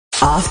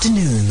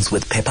Afternoons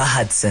with Pippa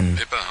Hudson.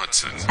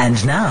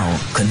 And now,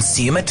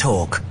 Consumer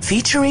Talk,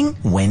 featuring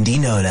Wendy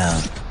Knowler.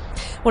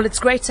 Well, it's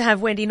great to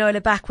have Wendy Knowler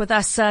back with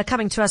us,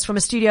 coming to us from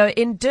a studio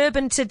in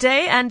Durban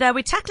today. And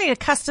we're tackling a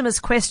customer's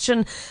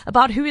question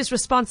about who is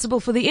responsible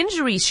for the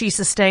injuries she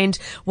sustained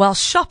while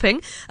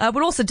shopping.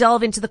 We'll also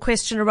delve into the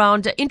question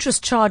around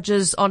interest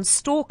charges on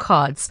store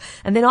cards.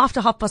 And then after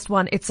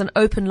 1:30, it's an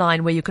open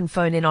line where you can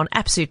phone in on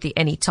absolutely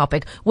any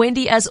topic.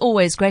 Wendy, as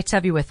always, great to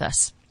have you with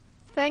us.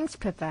 Thanks,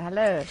 Pippa.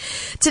 Hello.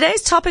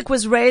 Today's topic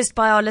was raised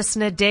by our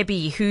listener,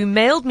 Debbie, who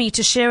mailed me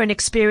to share an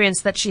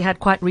experience that she had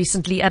quite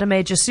recently at a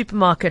major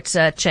supermarket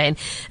chain.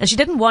 And she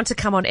didn't want to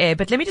come on air,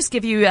 but let me just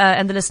give you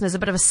and the listeners a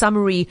bit of a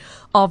summary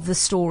of the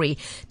story.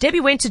 Debbie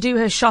went to do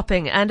her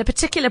shopping, and a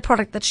particular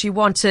product that she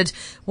wanted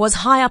was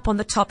high up on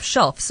the top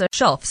shelf.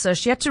 So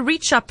she had to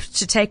reach up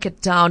to take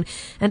it down.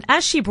 And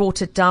as she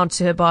brought it down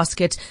to her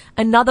basket,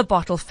 another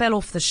bottle fell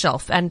off the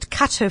shelf and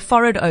cut her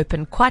forehead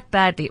open quite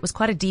badly. It was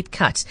quite a deep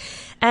cut.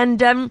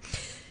 And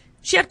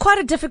she had quite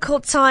a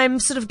difficult time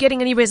sort of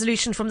getting any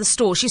resolution from the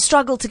store. She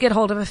struggled to get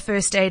hold of a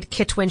first aid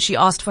kit when she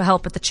asked for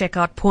help at the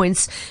checkout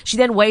points. She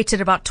then waited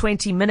about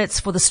 20 minutes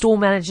for the store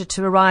manager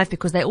to arrive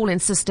because they all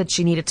insisted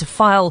she needed to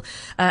file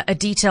a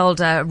detailed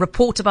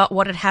report about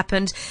what had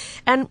happened.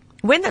 And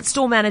when that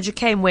store manager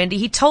came, Wendy,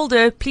 he told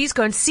her, please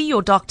go and see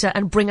your doctor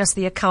and bring us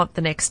the account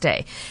the next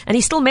day. And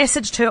he still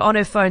messaged her on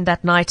her phone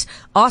that night,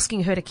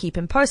 asking her to keep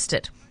him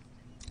posted.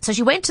 So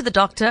she went to the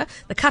doctor.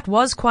 The cut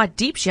was quite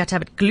deep. She had to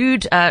have it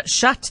glued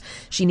shut.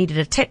 She needed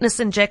a tetanus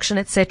injection,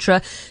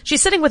 etc.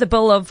 She's sitting with a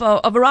bill of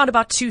around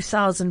about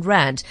 2,000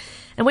 rand.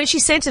 And when she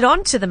sent it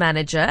on to the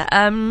manager,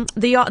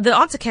 the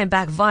answer came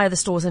back via the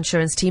store's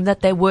insurance team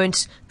that they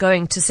weren't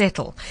going to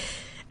settle.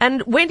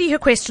 And Wendy, her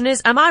question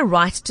is, am I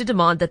right to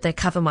demand that they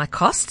cover my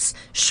costs?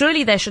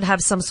 Surely they should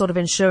have some sort of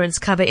insurance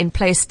cover in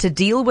place to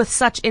deal with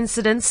such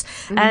incidents.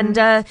 Mm-hmm.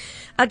 And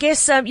I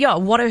guess,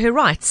 what are her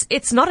rights?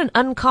 It's not an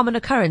uncommon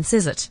occurrence,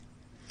 is it?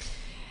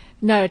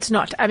 No, it's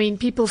not. I mean,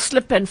 people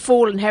slip and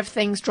fall and have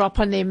things drop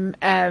on them,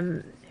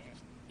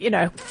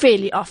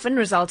 fairly often,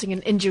 resulting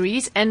in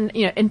injuries. And,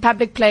 in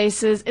public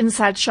places,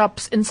 inside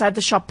shops, inside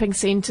the shopping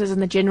centres and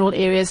the general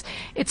areas,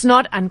 it's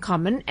not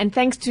uncommon. And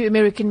thanks to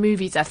American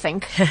movies, I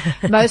think,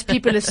 most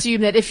people assume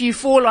that if you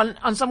fall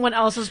on someone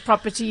else's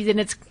property, then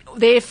it's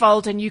their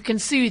fault and you can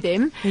sue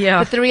them. Yeah.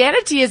 But the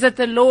reality is that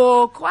the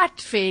law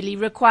quite fairly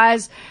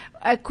requires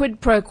a quid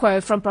pro quo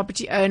from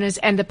property owners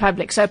and the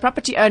public. So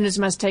property owners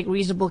must take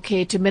reasonable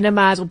care to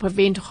minimize or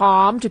prevent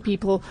harm to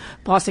people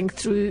passing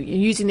through,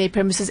 using their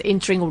premises,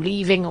 entering or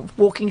leaving or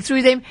walking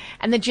through them.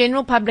 And the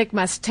general public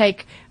must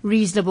take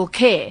reasonable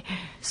care.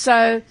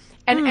 So,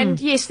 and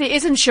yes, there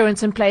is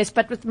insurance in place,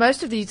 but with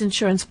most of these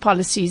insurance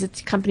policies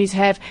that companies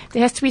have,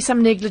 there has to be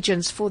some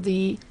negligence for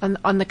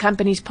on the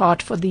company's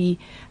part for the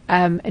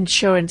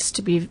insurance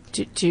to be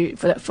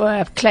for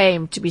a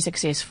claim to be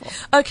successful.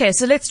 Okay,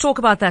 so let's talk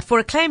about that. For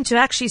a claim to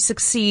actually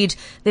succeed,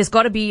 there's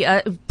got to be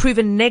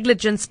proven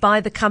negligence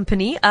by the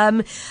company.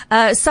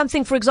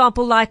 Something, for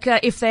example, like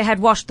if they had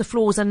washed the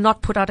floors and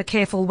not put out a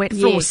careful wet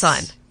floor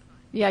sign.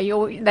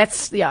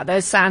 Yeah,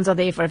 those signs are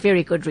there for a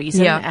very good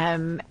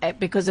reason,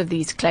 because of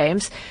these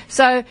claims.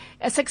 So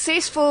a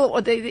successful,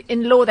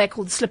 in law they're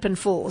called slip and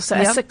fall. So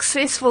a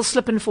successful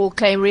slip and fall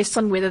claim rests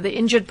on whether the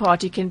injured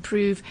party can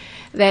prove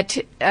that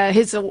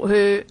his or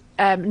her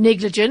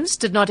negligence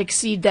did not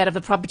exceed that of the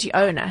property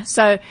owner.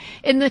 So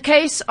in the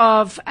case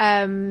of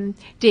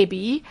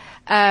Debbie,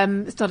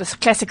 it's not a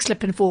classic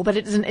slip and fall, but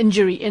it is an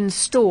injury in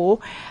store.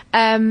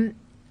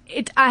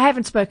 I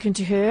haven't spoken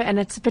to her, and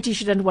it's a pity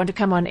she didn't want to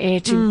come on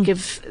air to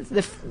give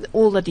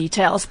all the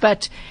details.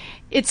 But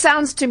it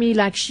sounds to me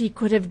like she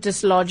could have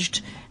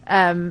dislodged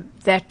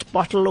that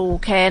bottle or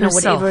can or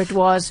whatever it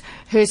was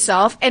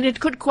herself, and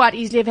it could quite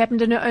easily have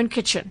happened in her own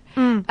kitchen.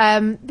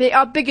 There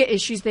are bigger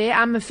issues there.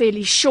 I'm a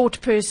fairly short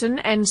person,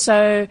 and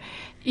so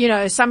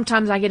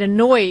sometimes I get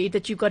annoyed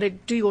that you've got to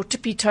do your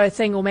tippy toe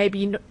thing or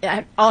maybe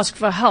ask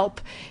for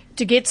help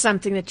to get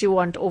something that you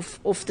want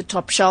off the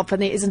top shelf, and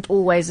there isn't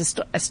always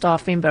a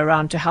staff member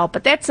around to help.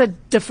 But that's a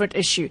different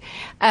issue.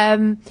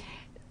 As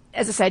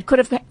I said, it could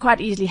have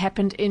quite easily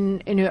happened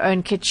in her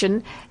own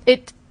kitchen.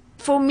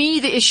 For me,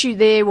 the issue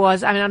there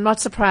was, I'm not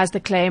surprised the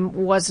claim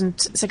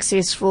wasn't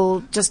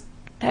successful, just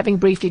having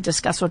briefly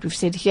discussed what we've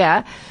said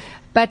here.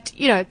 But,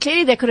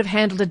 clearly they could have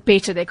handled it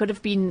better. There could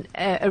have been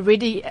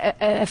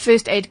a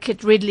first aid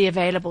kit readily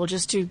available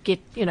just to get,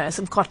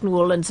 some cotton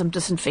wool and some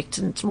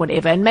disinfectant and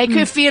whatever, and make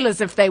her feel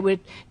as if they were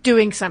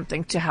doing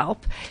something to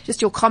help.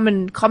 Just your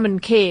common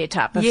care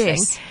type of thing.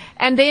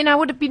 And then I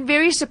would have been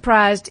very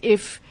surprised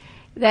if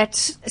that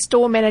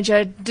store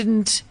manager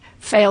didn't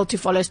fail to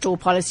follow store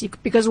policy,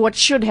 because what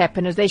should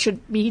happen is they should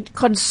be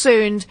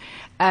concerned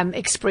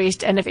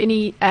expressed, and if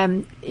any,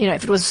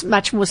 if it was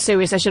much more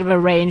serious, they should have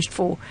arranged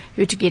for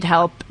her to get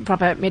help,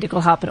 proper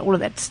medical help, and all of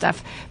that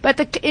stuff.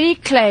 But any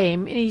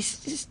claim,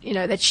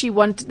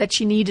 that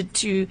she needed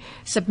to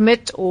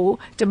submit or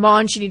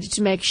demand she needed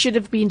to make should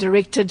have been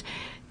directed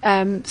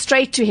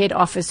straight to head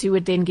office, who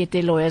would then get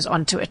their lawyers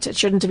onto it. It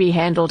shouldn't be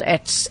handled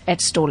at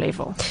store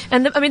level.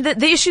 And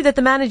the issue that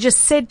the manager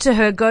said to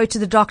her, go to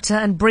the doctor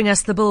and bring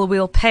us the bill,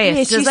 we'll pay it.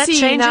 Yes, does that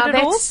change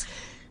it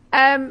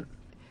at all?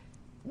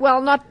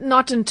 Well,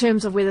 not in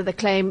terms of whether the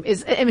claim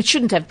is, it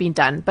shouldn't have been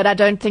done, but I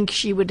don't think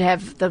she would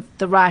have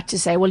the right to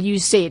say, well, you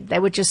said. They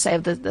would just say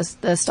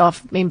the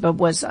staff member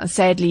was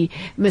sadly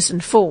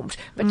misinformed.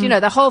 But,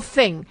 the whole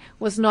thing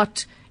was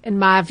not, in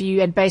my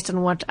view, and based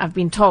on what I've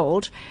been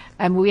told,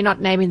 we're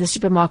not naming the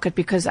supermarket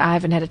because I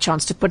haven't had a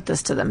chance to put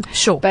this to them.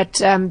 Sure.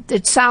 But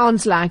it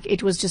sounds like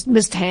it was just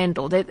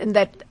mishandled, and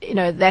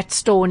that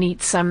store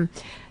needs some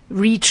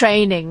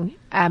retraining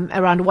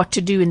around what to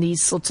do in these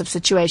sorts of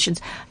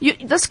situations.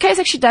 This case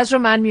actually does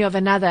remind me of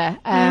another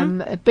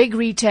a big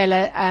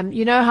retailer.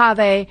 You know how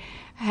they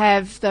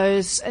have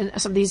those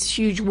some of these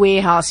huge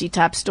warehousey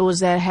type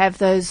stores that have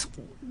those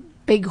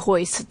big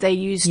hoists that they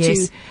use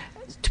to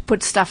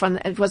put stuff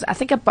on. It was, I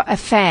think, a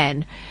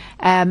fan,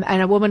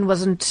 and a woman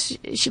wasn't.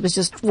 She was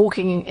just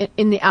walking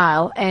in the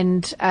aisle,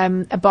 and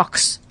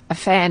a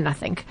fan, I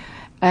think.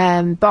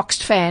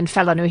 Boxed fan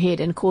fell on her head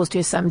and caused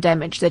her some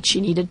damage that she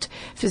needed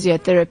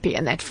physiotherapy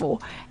and that for.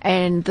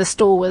 And the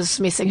store was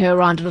messing her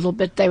around a little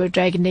bit. They were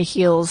dragging their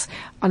heels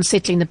on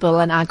settling the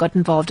bill, and I got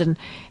involved, and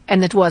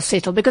it was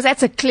settled because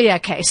that's a clear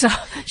case.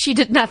 She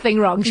did nothing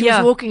wrong. She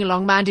was walking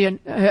along, minding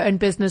her own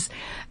business.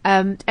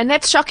 And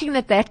that's shocking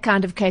that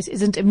kind of case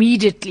isn't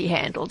immediately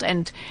handled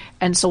and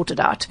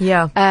sorted out.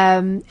 Yeah.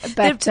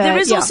 But there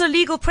is also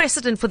legal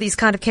precedent for these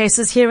kind of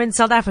cases here in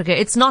South Africa.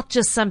 It's not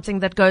just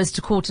something that goes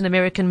to court in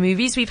American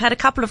movies. We've had a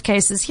couple of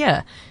cases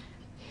here.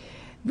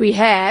 We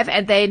have,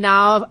 and they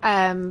now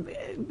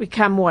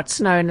become what's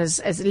known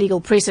as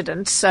legal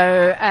precedent.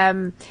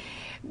 So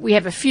we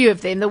have a few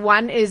of them. The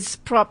one is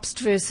Probst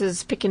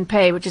versus Pick n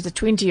Pay, which is a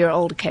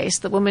 20-year-old case.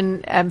 The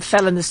woman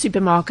fell in the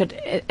supermarket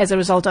as a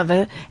result of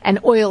an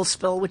oil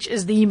spill, which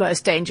is the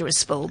most dangerous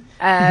spill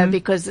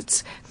because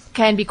it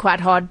can be quite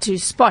hard to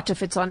spot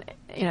if it's on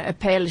a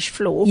palish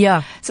floor.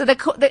 Yeah. So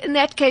in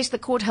that case, the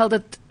court held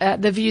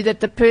the view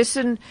that a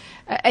person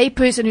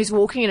who's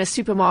walking in a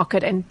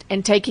supermarket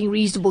and taking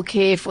reasonable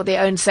care for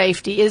their own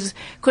safety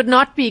could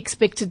not be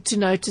expected to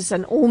notice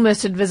an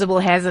almost invisible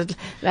hazard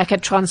like a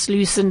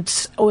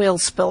translucent oil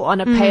spill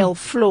on a pale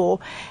floor,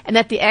 and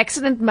that the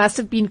accident must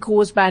have been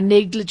caused by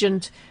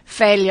negligent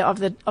failure of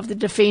the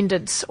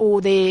defendants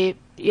or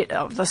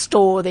of the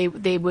store,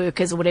 their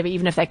workers or whatever,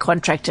 even if they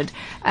contracted.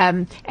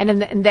 And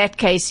in that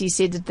case, he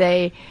said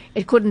that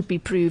it couldn't be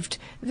proved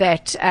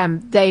that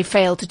they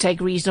failed to take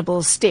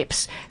reasonable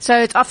steps. So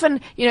it's often,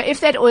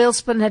 if that oil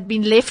spill had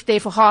been left there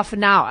for half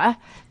an hour,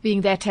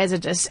 being that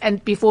hazardous,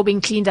 and before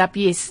being cleaned up,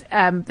 yes,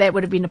 that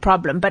would have been a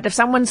problem. But if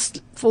someone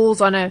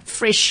falls on a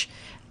fresh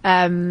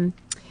oil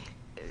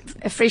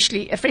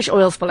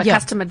spill, a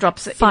customer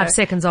drops it 5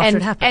 seconds after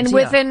it happens, and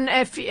within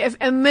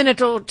a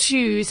minute or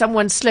two,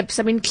 someone slips.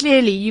 I mean,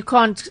 clearly you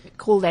can't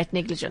call that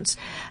negligence.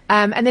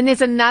 And then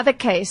there's another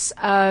case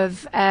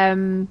of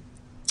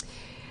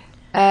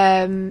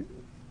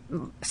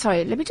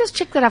sorry, let me just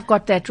check that I've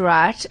got that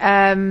right.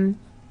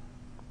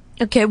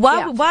 Okay,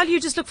 while you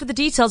just look for the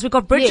details, we've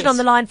got Bridget on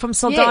the line from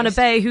Saldanha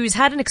Bay, who's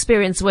had an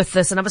experience with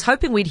this, and I was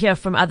hoping we'd hear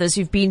from others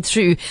who've been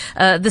through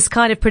this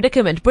kind of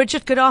predicament.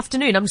 Bridget, good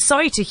afternoon. I'm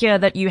sorry to hear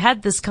that you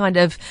had this kind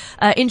of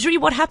injury.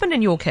 What happened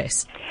in your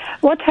case?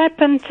 What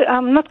happened,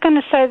 I'm not going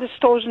to say the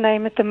store's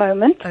name at the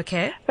moment.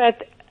 Okay.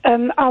 But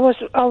I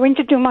went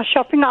to do my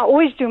shopping. I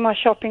always do my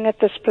shopping at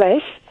this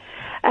place.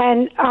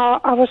 And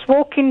I was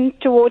walking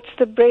towards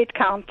the bread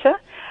counter,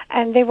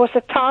 and there was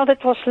a tile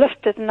that was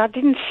lifted, and I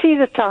didn't see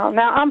the tile.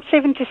 Now, I'm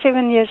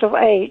 77 years of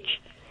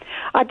age.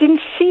 I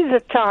didn't see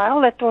the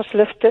tile that was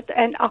lifted,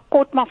 and I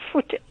caught my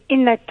foot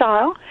in that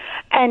tile,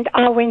 and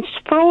I went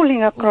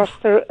sprawling across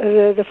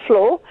the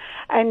floor,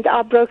 and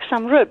I broke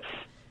some ribs.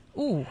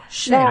 Ooh,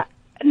 shame.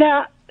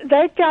 Now,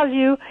 they tell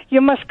you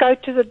must go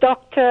to the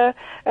doctor,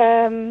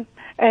 and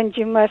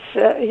you must,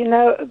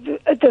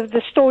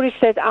 the stories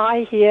that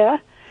I hear,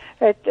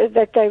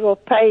 that they will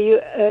pay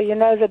you,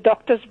 the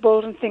doctor's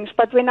bills and things.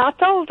 But when I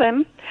told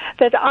them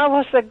that I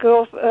was a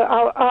girl,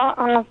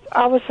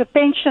 I was a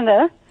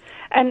pensioner,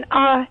 and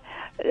I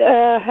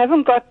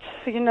haven't got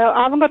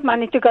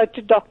money to go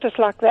to doctors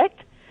like that,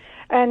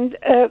 and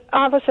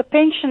I was a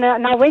pensioner,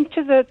 and I went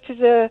to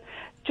the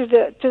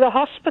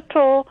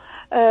hospital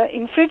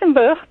in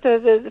Vredenburg,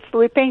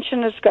 where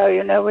pensioners go,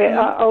 where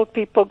our old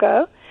people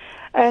go,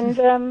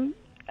 and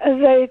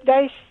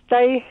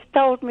they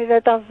told me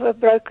that I've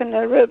broken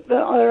a rib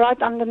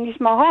right underneath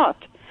my heart.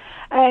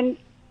 And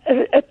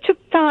it took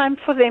time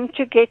for them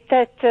to get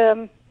that,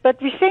 but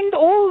we sent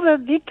all the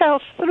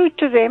details through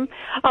to them.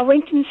 I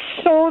went and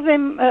saw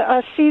them,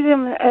 and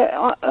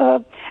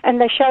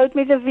they showed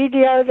me the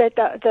video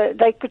that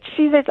they could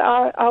see that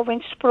I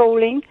went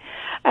sprawling.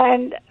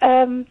 And,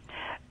 now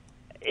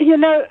you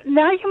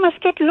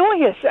must get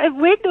lawyers.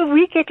 Where do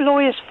we get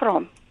lawyers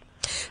from?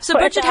 So,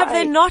 Bridget, have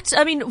they not,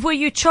 were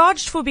you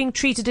charged for being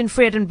treated in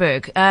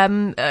Vredenburg?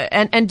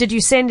 And did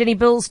you send any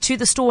bills to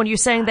the store, and you're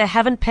saying they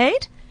haven't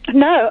paid?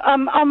 No,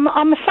 I'm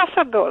a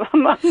Sasa girl.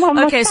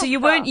 Okay, so you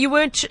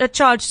weren't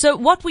charged. So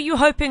what were you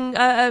hoping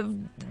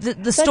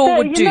the store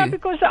would do?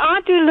 Because I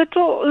do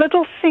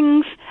little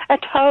things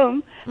at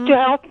home to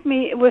help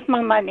me with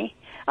my money.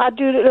 I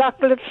do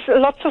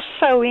lots of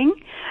sewing,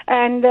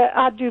 and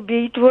I do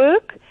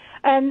beadwork,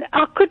 and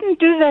I couldn't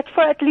do that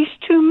for at least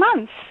 2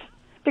 months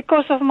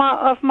because of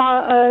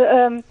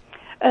my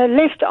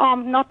left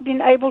arm not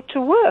being able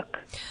to work.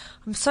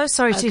 I'm so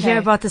sorry to hear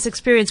about this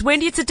experience.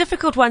 Wendy, it's a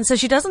difficult one. So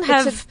she doesn't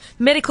have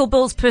medical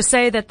bills per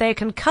se that they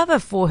can cover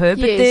for her,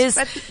 but yes,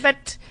 there's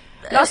but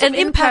loss of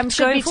income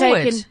should be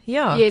taken.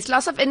 Yeah. Yes,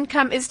 loss of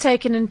income is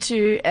taken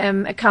into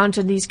account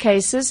in these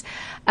cases,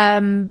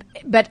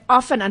 but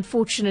often,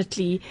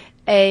 unfortunately,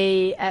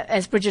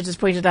 as Bridget has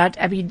pointed out,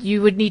 I mean,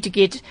 you would need to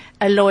get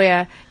a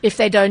lawyer if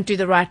they don't do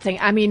the right thing.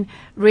 I mean,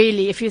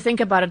 really, if you think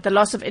about it, the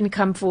loss of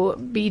income for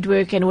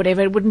beadwork and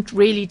whatever, it wouldn't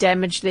really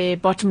damage their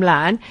bottom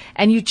line.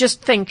 And you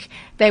just think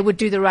they would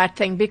do the right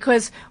thing,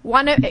 because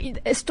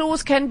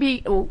stores can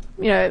be, or,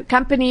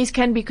 companies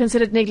can be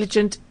considered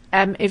negligent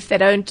if they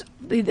don't.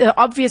 The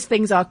obvious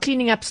things are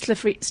cleaning up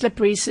slippery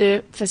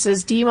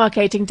surfaces,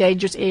 demarcating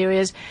dangerous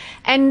areas,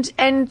 and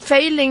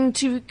failing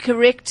to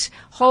correct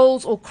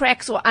holes or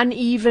cracks or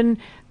uneven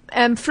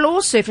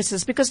floor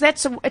surfaces, because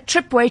that's a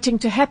trip waiting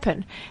to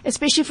happen,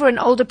 especially for an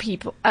older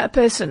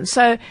person.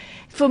 So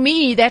for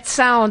me, that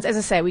sounds, as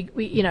I say,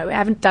 we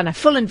haven't done a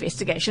full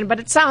investigation, but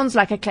it sounds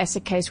like a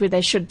classic case where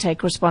they should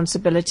take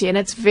responsibility, and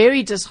it's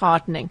very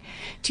disheartening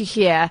to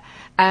hear.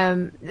 I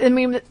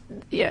mean,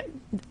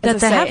 that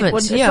they haven't.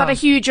 It's not a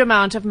huge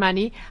amount of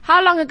money.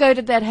 How long ago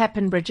did that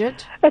happen,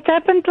 Bridget? It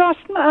happened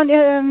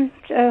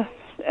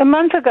a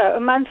month ago, a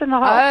month and a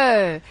half.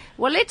 Oh,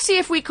 well, let's see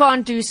if we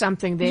can't do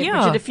something there,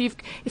 Bridget.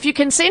 If you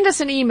can send us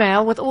an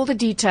email with all the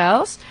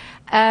details,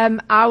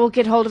 I will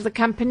get hold of the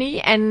company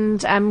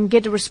and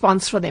get a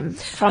response from them.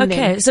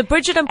 Okay, so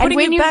Bridget, I'm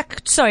putting you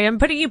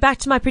back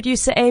to my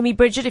producer, Amy.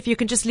 Bridget, if you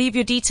can just leave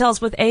your details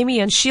with Amy,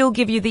 and she'll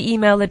give you the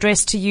email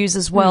address to use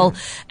as well.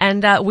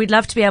 And we'd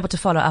love to be able to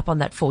follow up on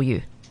that for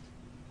you.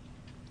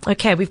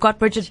 Okay, we've got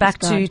Bridget back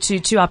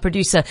to our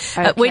producer.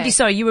 Okay. Wendy,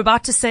 sorry, you were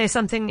about to say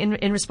something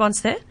in response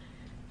there?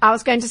 I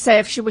was going to say,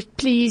 if she would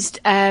please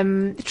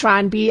try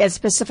and be as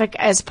specific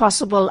as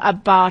possible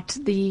about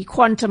the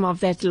quantum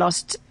of that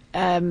lost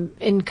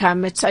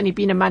income. It's only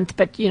been a month,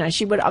 but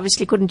she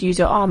obviously couldn't use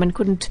her arm and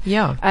couldn't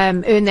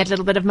earn that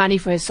little bit of money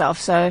for herself.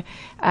 So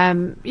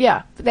they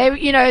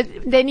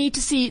need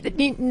to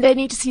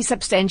see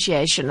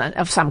substantiation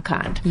of some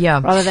kind,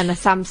 rather than a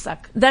thumbsuck.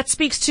 That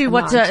speaks to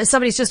what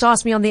somebody's just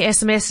asked me on the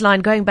SMS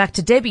line, going back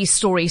to Debbie's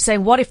story,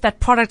 saying, what if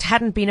that product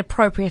hadn't been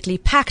appropriately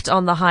packed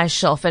on the high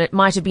shelf and it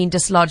might have been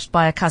dislodged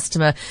by a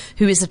customer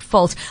who is at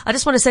fault? I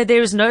just want to say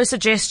there is no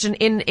suggestion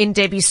in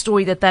Debbie's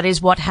story that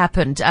is what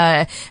happened,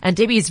 and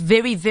Debbie is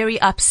very, very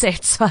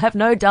upset. So I have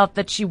no doubt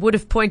that she would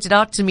have pointed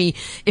out to me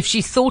if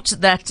she thought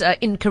that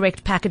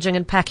incorrect packaging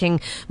and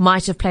packing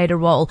might have played a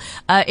role.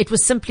 It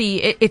was simply,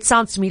 it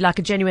sounds to me like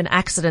a genuine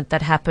accident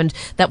that happened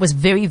that was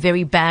very,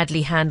 very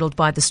badly handled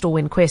by the store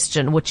in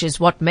question, which is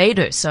what made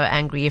her so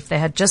angry. If they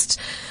had just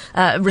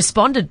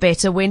responded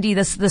better, Wendy,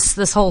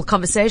 this whole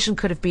conversation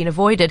could have been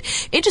avoided.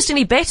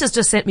 Interestingly, Bet has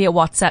just sent me a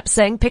WhatsApp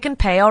saying Pick n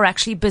Pay are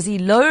actually busy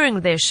lowering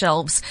their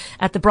shelves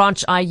at the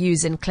branch I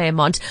use in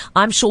Claremont.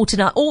 I'm short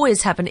and I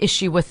always have an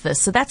issue with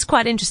this. So that's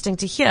quite interesting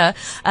to hear.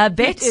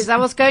 Bet, I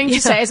was going to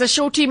say, as a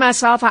shorty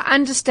myself, I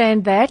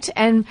understand that,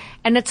 and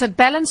it's a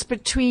balance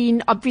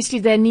between, obviously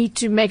they need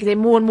to make there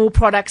more and more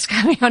products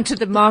coming onto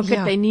the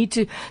market. They need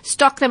to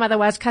stock them,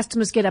 otherwise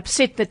customers get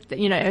upset that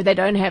they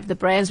don't have the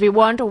brands we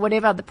want or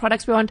whatever the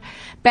products we want,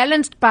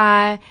 balanced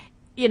by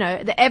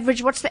the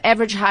average, what's the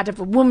average height of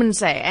a woman,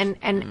 say,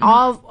 and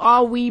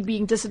are we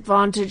being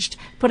disadvantaged,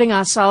 putting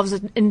ourselves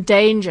in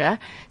danger,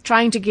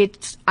 trying to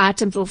get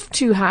items off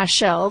too high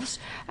shelves,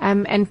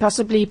 and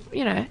possibly,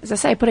 as I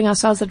say, putting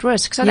ourselves at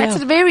risk. So that's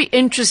a very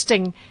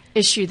interesting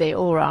issue there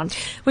all around.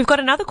 We've got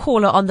another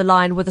caller on the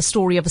line with a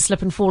story of a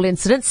slip and fall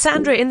incident.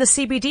 Sandra in the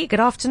CBD, good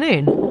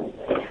afternoon.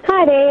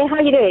 Hi there, how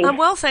are you doing? I'm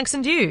well, thanks,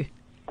 and you?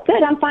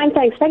 Good, I'm fine,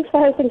 thanks. Thanks for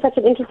hosting such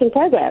an interesting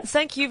program.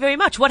 Thank you very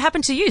much. What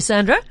happened to you,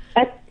 Sandra?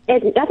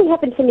 Nothing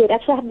happened to me. It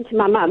actually happened to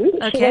my mum.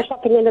 Okay. She was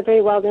shopping in a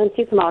very well-known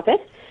supermarket,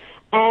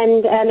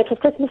 and it was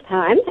Christmas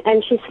time,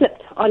 and she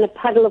slipped on a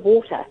puddle of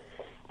water.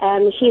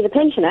 She's a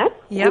pensioner,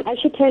 and as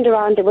she turned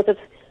around, there was a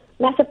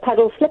massive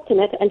puddle, slipped in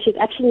it, and she's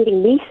actually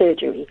needing knee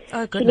surgery.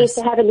 Oh, goodness. She needs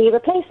to have a knee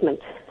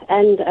replacement.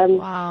 And,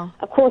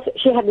 of course,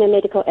 she had no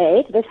medical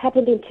aid. This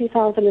happened in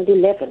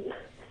 2011.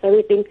 So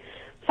we've been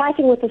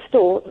fighting with the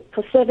store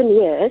for 7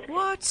 years.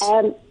 What?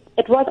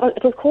 It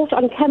was caught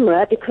on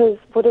camera because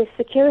for their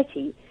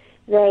security,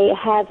 they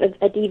have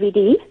a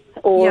DVD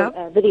or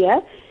a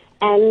video,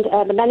 and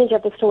the manager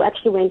of the store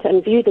actually went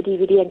and viewed the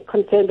DVD and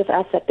confirmed with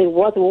us that there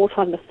was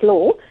water on the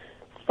floor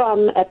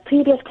from a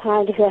previous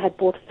client who had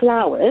bought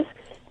flowers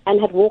and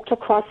had walked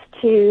across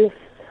to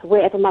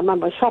wherever my mum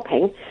was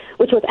shopping,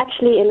 which was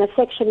actually in a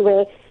section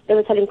where they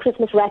were selling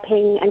Christmas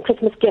wrapping and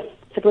Christmas gifts.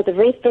 It was a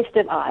very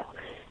festive aisle,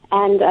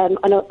 and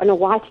on a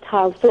white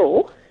tiled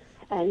floor.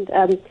 And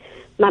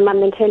my mum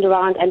then turned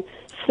around and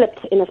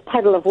slipped in a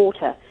puddle of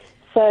water.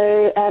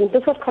 So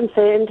this was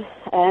confirmed,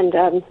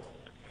 and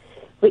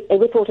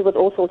we thought it was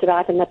all sorted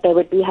out and that they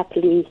would be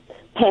happily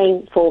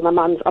paying for my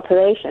mum's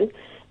operation.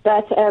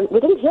 But we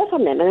didn't hear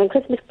from them. And then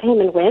Christmas came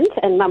and went,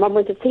 and my mum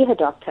went to see her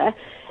doctor,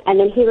 and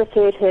then he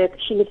referred her,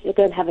 she needed to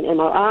go and have an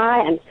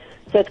MRI, and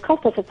so it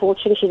cost us a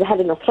fortune. She's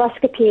had an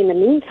arthroscopy in the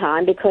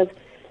meantime, because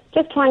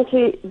just trying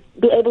to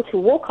be able to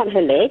walk on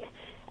her leg,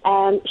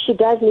 she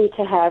does need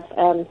to have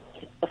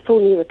a full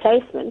knee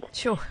replacement.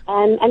 Sure.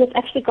 And it's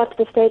actually got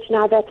to the stage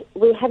now that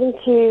we're having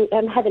to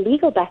have a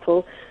legal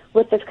battle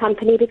with this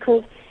company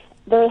because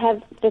they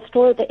have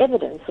destroyed the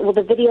evidence or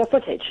the video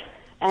footage.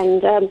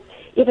 And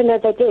even though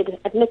they did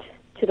admit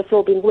to the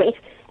floor being wet,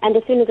 and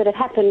as soon as it had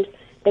happened,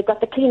 they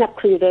got the cleanup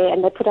crew there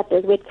and they put up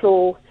those wet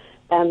floor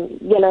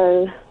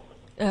yellow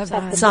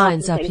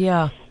signs up,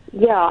 yeah.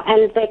 Yeah,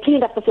 and they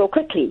cleaned up the floor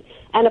quickly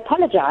and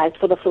apologized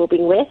for the floor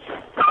being wet,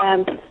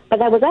 but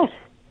that was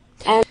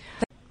it.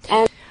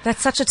 And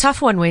that's such a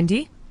tough one,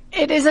 Wendy.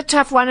 It is a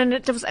tough one, and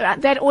it was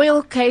that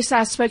oil case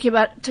I spoke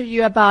to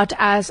you about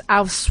as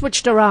I've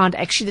switched around.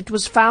 Actually, it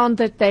was found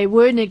that they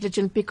were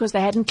negligent because they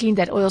hadn't cleaned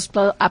that oil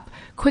spill up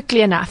quickly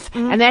enough.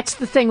 And that's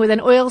the thing with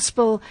an oil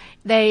spill.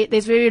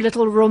 There's very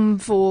little room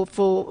for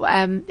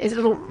there's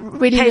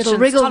really little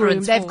wriggle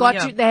room. They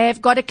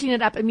have got to clean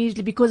it up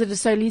immediately because it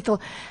is so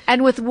lethal.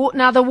 And with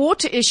now the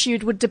water issue,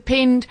 it would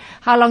depend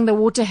how long the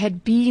water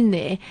had been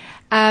there.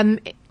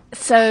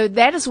 So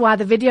that is why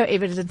the video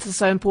evidence is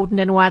so important,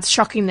 and why it's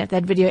shocking that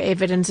video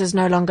evidence is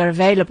no longer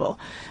available,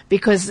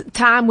 because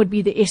time would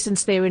be the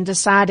essence there in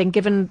deciding,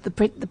 given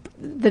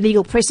the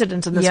legal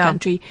precedent in this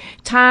country,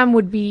 time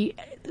would be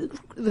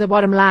the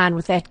bottom line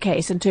with that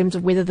case in terms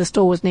of whether the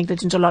store was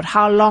negligent or not,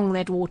 how long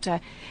that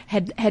water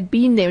had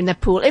been there in the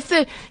pool. If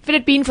it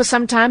had been for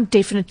some time,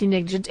 definitely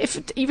negligent. If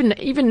it,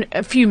 even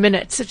a few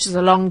minutes, which is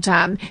a long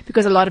time,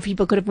 because a lot of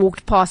people could have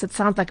walked past. It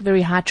sounds like a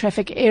very high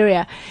traffic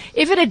area.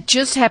 If it had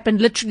just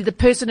happened, literally the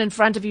person in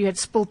front of you had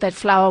spilt that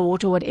flour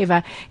water or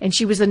whatever, and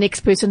she was the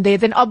next person there,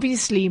 then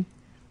obviously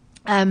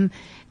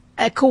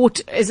a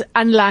court is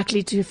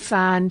unlikely to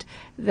find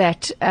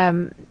that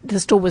the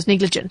store was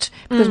negligent,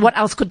 because what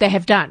else could they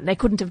have done? They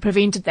couldn't have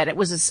prevented that. It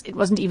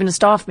wasn't even a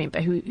staff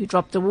member who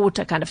dropped the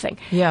water, kind of thing.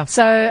 Yeah.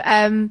 So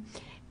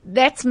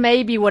that's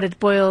maybe what it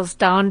boils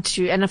down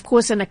to. And of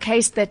course, in a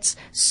case that's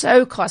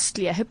so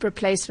costly, a hip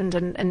replacement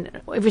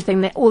and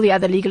everything, all the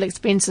other legal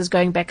expenses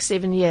going back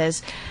 7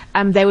 years,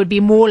 they would be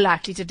more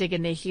likely to dig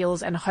in their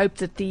heels and hope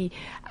that the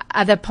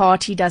other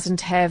party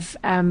doesn't have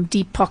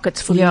deep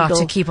pockets for legal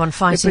to keep on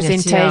fighting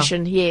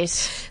representation.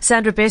 Yes.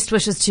 Sandra, best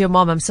wishes to your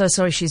mom. I'm so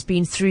sorry she's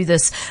been through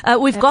this.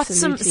 We've got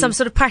some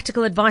sort of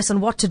practical advice on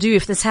what to do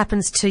if this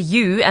happens to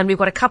you, and we've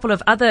got a couple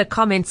of other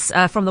comments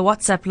from the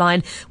WhatsApp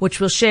line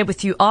which we'll share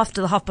with you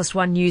after the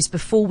 1:30 news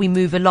before we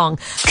move along.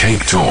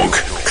 Cape Talk.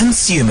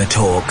 Consumer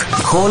Talk.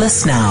 Call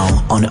us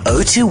now on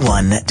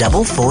 021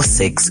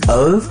 446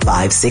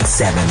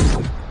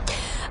 0567.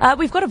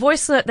 We've got a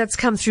voice note that's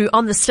come through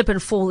on the slip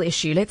and fall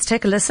issue. Let's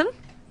take a listen.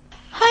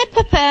 Hi,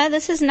 Papa.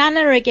 This is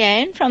Knowler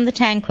again from the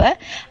Tanqua.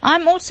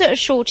 I'm also a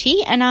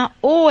shorty, and I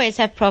always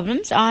have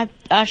problems. I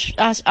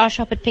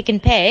shop at Pick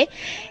and Pay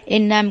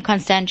in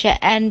Constantia,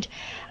 and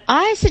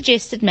I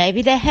suggested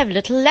maybe they have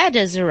little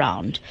ladders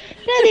around.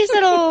 You know, these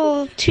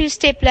little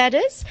two-step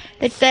ladders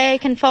that they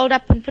can fold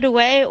up and put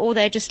away, or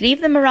they just leave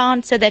them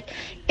around so that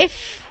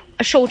if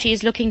a shorty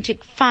is looking to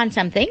find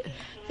something,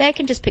 they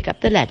can just pick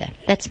up the ladder.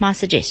 That's my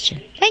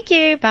suggestion. Thank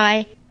you.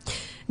 Bye.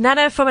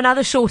 Nana, from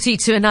another shorty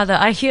to another.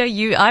 I hear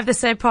you. I have the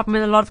same problem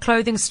in a lot of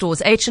clothing stores.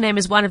 H&M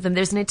is one of them.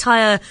 There's an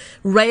entire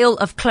rail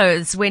of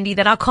clothes, Wendy,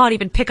 that I can't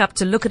even pick up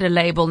to look at a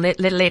label,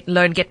 let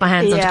alone get my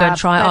hands on to go and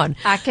try on.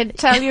 I can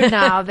tell you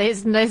now,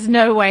 there's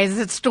no way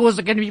that stores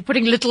are going to be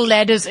putting little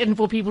ladders in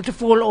for people to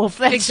fall off.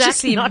 That's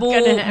exactly.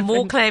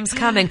 More claims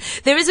coming.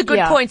 There is a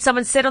good point.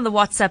 Someone said on the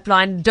WhatsApp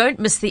line, don't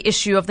miss the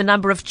issue of the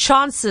number of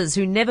chancers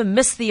who never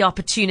miss the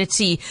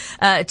opportunity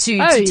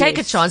to take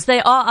a chance. They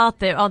are out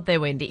there, aren't they,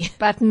 Wendy?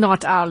 But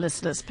not our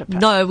listeners, Papa.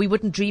 No, we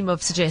wouldn't dream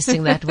of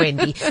suggesting that,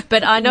 Wendy.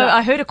 But I know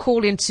I heard a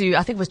call into,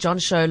 I think it was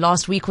John's show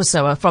last week or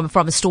so,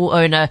 from a store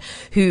owner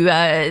who,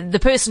 the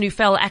person who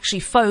fell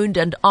actually phoned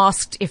and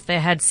asked if they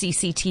had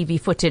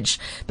CCTV footage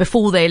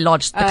before they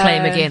lodged the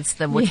claim against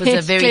them, which was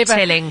a very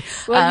telling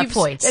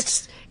point.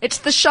 It's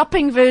the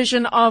shopping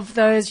version of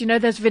those,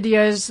 those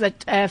videos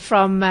that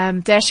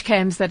from dash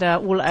cams that are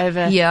all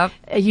over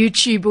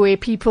YouTube, where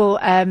people,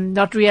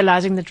 not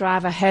realizing the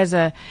driver has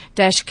a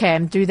dash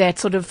cam, do that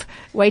sort of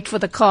wait for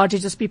the car to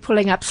just be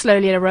pulling up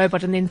slowly at a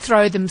robot and then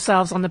throw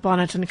themselves on the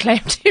bonnet and claim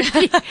to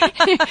be.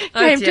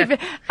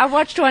 I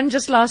watched one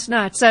just last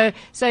night. So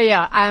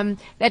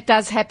that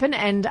does happen,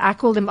 and I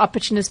call them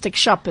opportunistic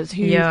shoppers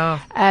who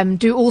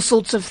do all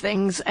sorts of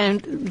things,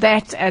 and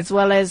that, as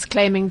well as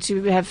claiming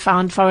to have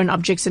found foreign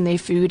objects antibiotics in their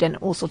food and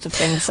all sorts of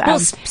things. Well,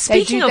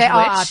 speaking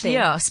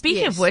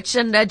of which,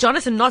 and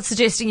Jonathan, not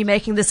suggesting you're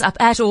making this up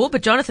at all,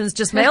 but Jonathan's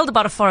just mailed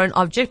about a foreign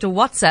object or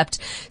WhatsApped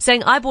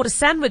saying, I bought a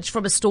sandwich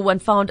from a store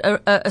and found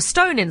a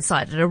stone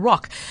inside it, a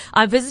rock.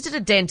 I visited a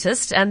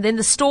dentist and then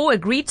the store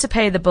agreed to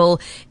pay the bill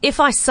if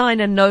I sign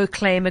a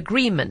no-claim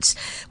agreement.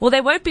 Well,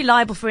 they won't be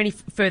liable for any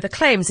further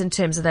claims in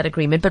terms of that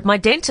agreement, but my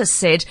dentist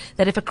said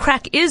that if a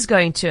crack is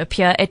going to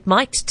appear, it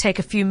might take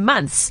a few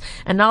months,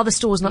 and now the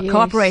store's not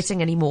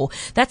cooperating anymore.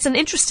 That's an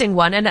interesting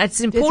one, and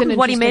it's important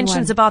what he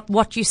mentions about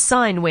what you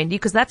sign, Wendy,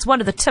 because that's one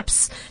of the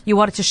tips you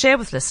wanted to share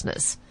with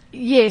listeners.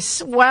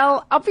 Yes,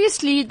 well,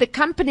 obviously the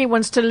company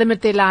wants to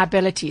limit their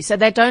liability, so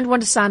they don't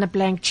want to sign a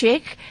blank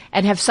check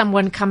and have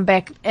someone come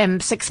back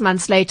 6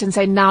 months later and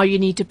say, now you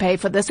need to pay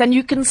for this. And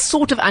you can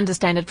sort of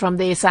understand it from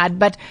their side,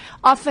 but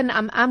often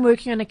I'm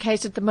working on a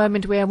case at the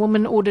moment where a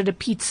woman ordered a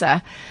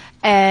pizza,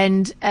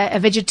 and a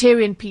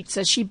vegetarian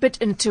pizza. She bit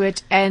into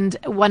it, and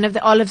one of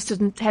the olives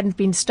hadn't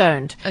been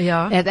stoned.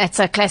 Yeah. That's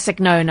a classic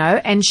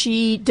no-no. And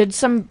she did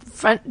some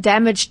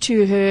damage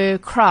to her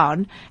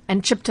crown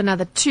and chipped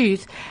another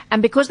tooth.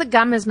 And because the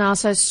gum is now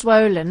so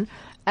swollen,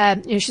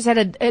 she's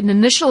had an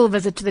initial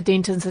visit to the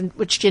dentist,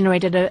 which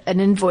generated an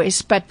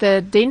invoice. But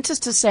the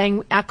dentist is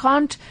saying, I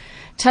can't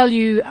tell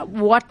you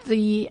what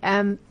the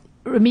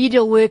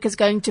remedial work is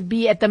going to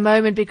be at the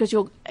moment because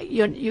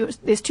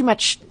there's too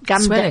much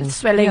gum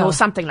swelling or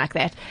something like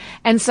that.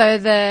 And so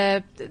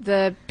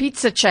the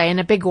pizza chain,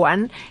 a big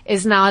one,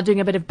 is now doing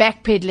a bit of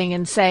backpedaling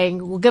and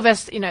saying, well, give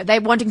us, they're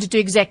wanting to do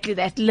exactly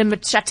that,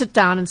 shut it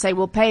down and say,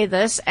 we'll pay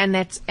this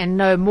and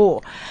no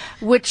more,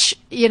 which,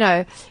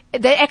 they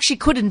actually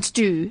couldn't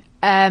do,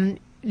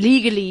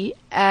 legally,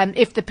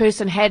 if the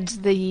person had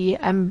the,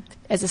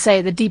 as I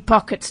say, the deep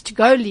pockets to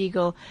go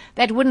legal,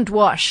 that wouldn't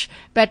wash.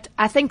 But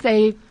I think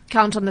they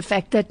count on the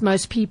fact that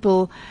most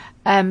people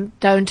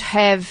don't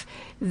have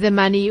the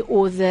money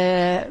or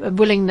the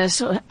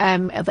willingness or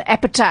the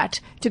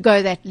appetite to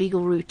go that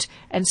legal route.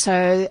 And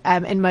so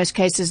in most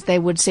cases they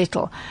would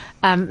settle.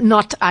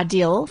 Not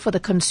ideal for the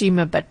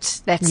consumer,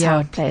 but that's how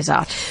it plays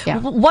out. Yeah.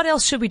 What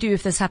else should we do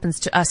if this happens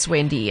to us,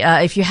 Wendy?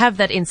 If you have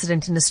that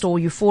incident in the store,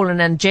 you've fallen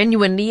and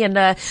genuinely, and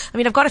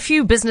I've got a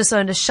few business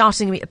owners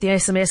shouting at me at the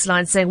SMS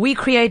line saying, we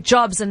create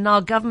jobs and now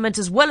government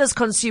as well as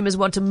consumers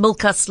want to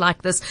milk us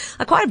like this.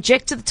 I quite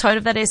object to the tone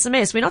of that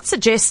SMS. We're not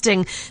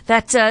suggesting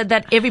that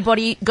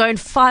everybody go and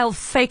file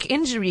fake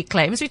injury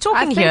claims. We're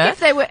talking here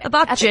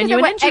about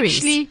genuine injuries.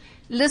 Actually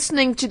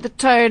listening to the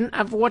tone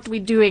of what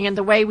we're doing and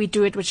the way we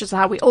do it, which is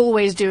how we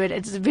always do it.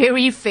 It's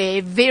very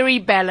fair, very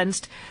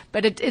balanced,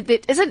 but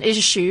it is an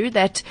issue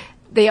that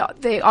there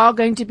are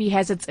going to be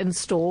hazards in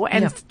store,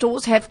 and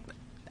stores have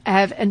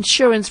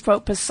insurance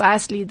for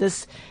precisely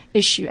this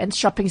issue, and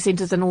shopping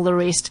centres and all the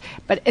rest.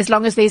 But as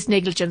long as there's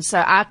negligence,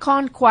 so I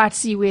can't quite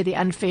see where the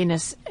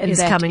unfairness is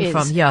coming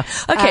from. Yeah.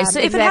 Okay. So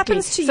if it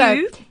happens to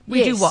you,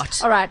 we do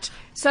what? All right.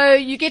 So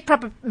you get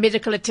proper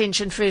medical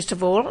attention first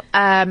of all,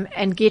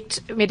 and get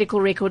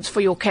medical records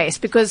for your case,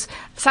 because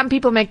some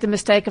people make the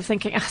mistake of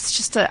thinking, it's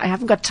just I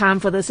haven't got time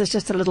for this, it's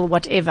just a little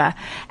whatever,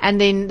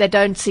 and then they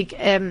don't seek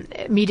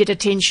immediate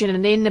attention,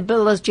 and then the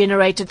bill is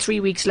generated 3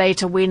 weeks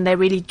later when they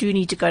really do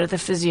need to go to the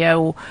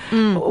physio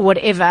or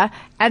whatever,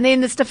 and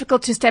then it's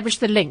difficult to establish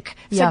the link.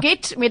 So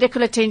get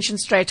medical attention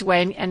straight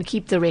away and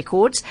keep the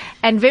records,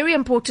 and very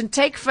important,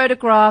 take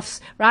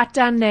photographs, write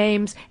down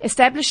names,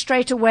 establish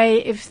straight away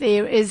if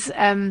there is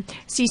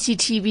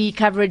CCTV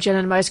coverage, and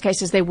in most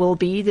cases there will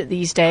be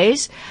these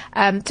days.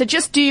 So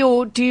just get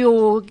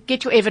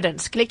your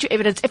evidence, collect your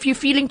evidence. If you're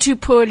feeling too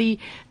poorly,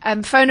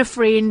 phone a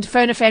friend,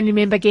 phone a family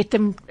member, get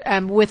them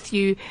with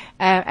you,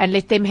 and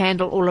let them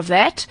handle all of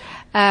that.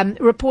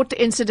 Report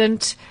the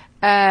incident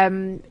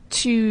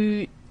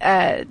to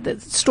the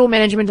store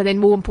management, and then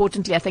more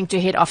importantly, I think,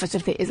 to head office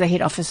if there is a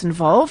head office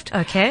involved.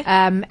 Okay.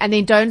 And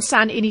then don't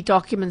sign any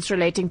documents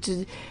relating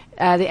to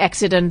the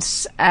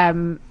accidents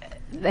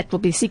that will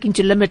be seeking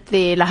to limit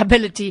their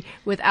liability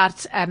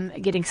without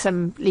getting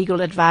some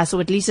legal advice, or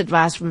at least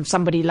advice from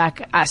somebody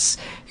like us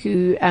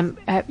who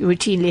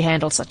routinely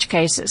handle such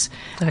cases.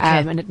 Okay.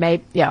 And it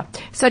may,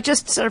 so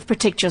just sort of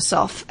protect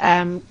yourself,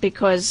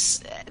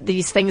 because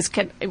these things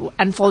can,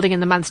 unfolding in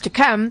the months to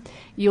come,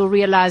 you'll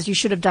realize you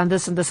should have done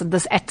this and this and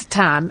this at the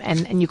time,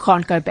 and you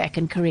can't go back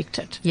and correct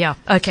it. Yeah.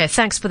 Okay.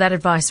 Thanks for that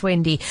advice,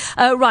 Wendy.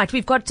 Right.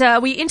 We've got,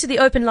 we into the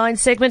open line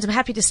segment. I'm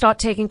happy to start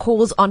taking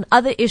calls on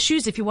other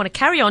issues. If you want to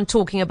carry on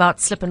talking about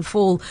slip and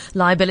fall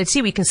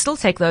liability, we can still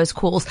take those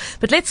calls.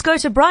 But let's go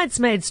to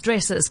bridesmaids'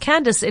 dresses.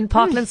 Candice in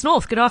Parklands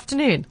North. Good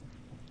afternoon.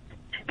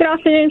 Good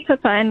afternoon,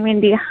 Pippa and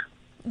Wendy.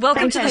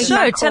 Welcome to the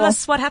show. Tell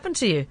us what happened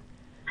to you.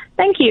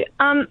 Thank you.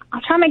 I'll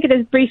try and make it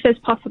as brief as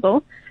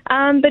possible.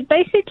 But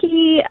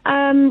basically,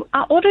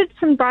 I ordered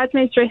some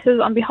bridesmaids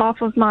dresses on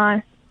behalf of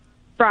my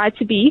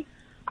bride-to-be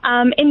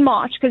in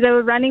March, because they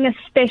were running a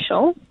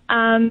special,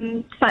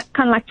 kind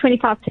of like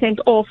 25%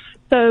 off.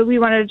 So we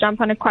wanted to jump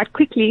on it quite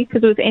quickly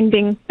because it was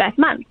ending that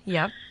month.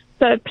 Yeah.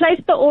 So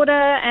placed the order,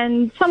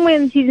 and somewhere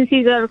in the T's and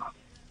C's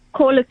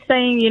call it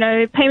saying,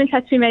 payments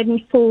had to be made in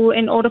full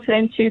in order for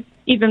them to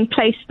even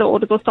place the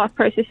orders or start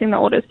processing the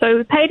orders. So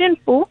we paid in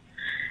full,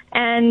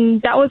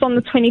 and that was on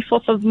the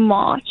 24th of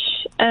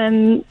March.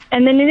 And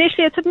then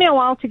initially it took me a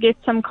while to get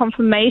some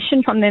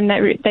confirmation from them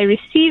that they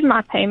received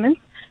my payment,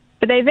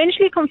 but they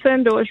eventually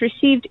confirmed it was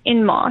received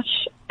in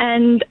March.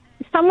 And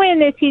somewhere in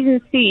their T's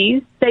and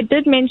C's, they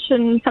did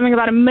mention something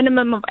about a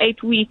minimum of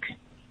 8 weeks.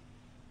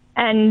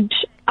 And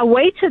I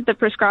waited the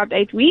prescribed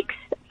 8 weeks.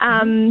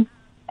 And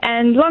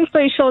long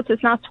story short,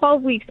 it's now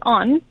 12 weeks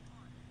on.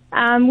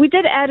 We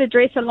did add a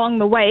dress along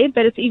the way,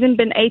 but it's even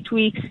been 8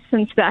 weeks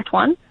since that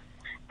one.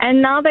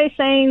 And now they're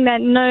saying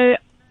that no,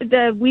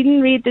 we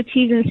didn't read the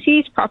T's and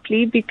C's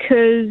properly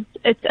because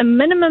it's a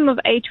minimum of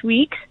 8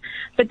 weeks,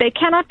 but they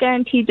cannot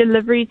guarantee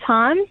delivery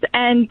times,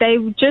 and they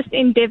just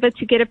endeavor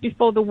to get it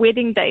before the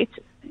wedding date.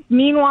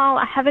 Meanwhile,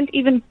 I haven't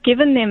even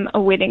given them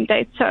a wedding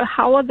date. So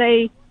how are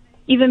they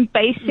even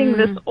basing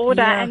this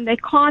order? Yeah. And they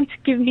can't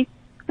give me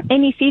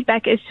any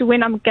feedback as to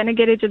when I'm going to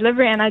get a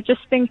delivery. And I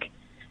just think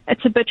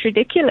it's a bit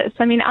ridiculous.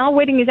 I mean, our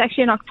wedding is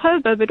actually in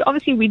October, but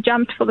obviously we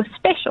jumped for the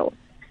special.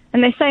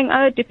 And they're saying,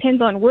 it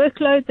depends on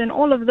workloads and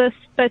all of this.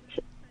 But,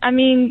 I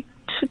mean,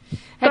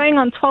 going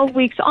on 12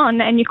 weeks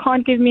on and you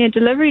can't give me a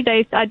delivery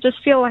date, I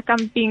just feel like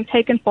I'm being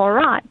taken for a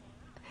ride.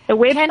 The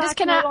website's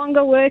no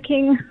longer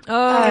working.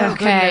 Oh,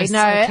 okay. Goodness.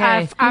 No,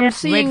 Okay. I'm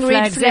seeing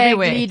red flag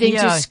everywhere. leading to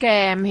Yeah.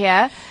 scam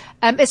here.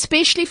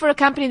 Especially for a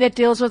company that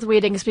deals with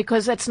weddings,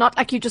 because it's not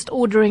like you're just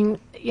ordering,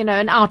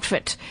 an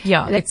outfit.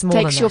 Yeah, that it's more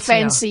takes than your that,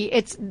 yeah. fancy.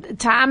 It's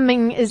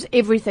timing is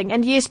everything.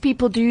 And yes,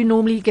 people do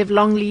normally give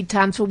long lead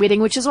times for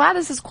wedding, which is why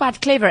this is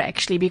quite clever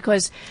actually,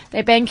 because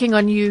they're banking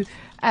on you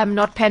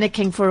not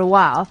panicking for a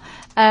while.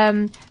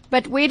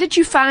 But where did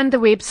you find the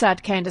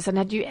website, Candice? And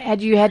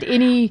had you had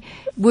any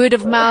word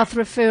of mouth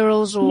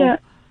referrals or? Yeah.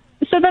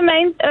 So the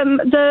main,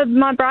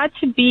 my bride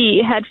to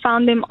be had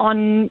found them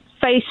on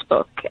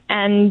Facebook,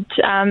 and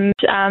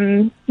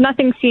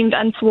nothing seemed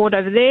untoward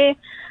over there.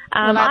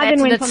 Well, I that then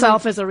in went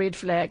itself is a red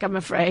flag, I'm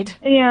afraid.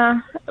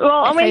 Yeah. Well,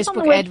 I went on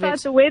the Facebook website.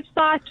 adverts. The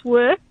website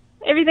worked.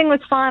 Everything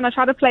was fine. I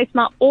tried to place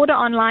my order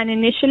online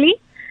initially,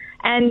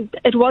 and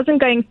it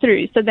wasn't going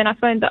through. So then I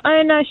phoned the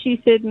owner.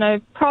 She said, no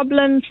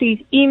problem.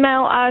 Please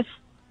email us.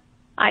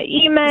 I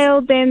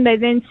emailed them. They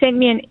then sent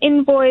me an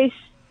invoice.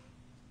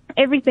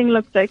 Everything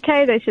looked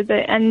okay. They said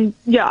that, and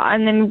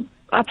then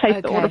I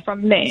placed the order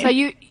from there. So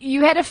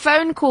you had a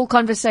phone call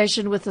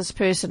conversation with this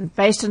person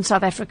based in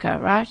South Africa,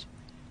 right?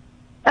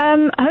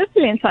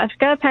 Hopefully in South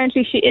Africa.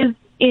 Apparently she is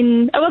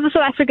it was a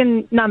South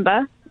African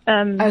number.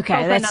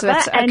 Okay, that's number,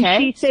 okay.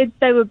 And she said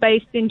they were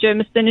based in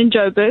Germiston and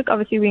Joburg.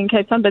 Obviously we're in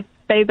Cape Town, but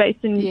they're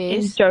based in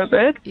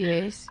Joburg.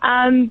 Yes.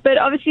 But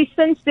obviously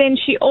since then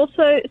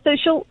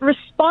she'll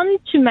respond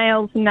to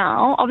mails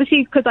now.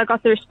 Obviously because I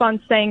got the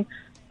response saying,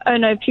 oh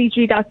no, please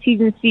read our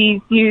T's and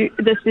C's.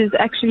 This is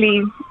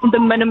actually, the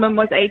minimum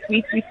was 8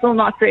 weeks. We're still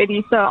not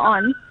ready, so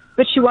on.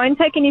 But she won't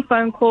take any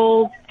phone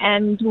calls.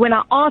 And when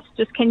I asked,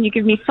 just can you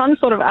give me some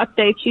sort of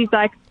update? She's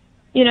like,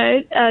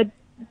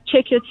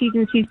 check your T's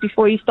and C's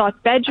before you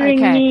start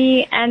badgering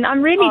me. And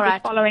I'm really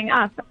just following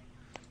up.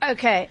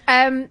 Okay.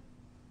 You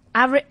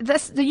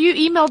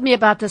emailed me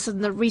about this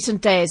in the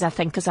recent days, I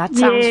think, because that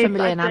sounds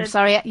familiar. And I'm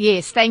sorry.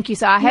 Yes, thank you.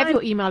 So I have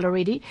your email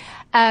already.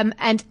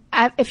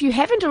 If you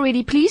haven't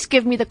already, please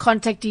give me the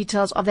contact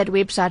details of that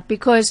website,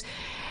 because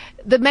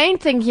the main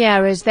thing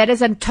here is that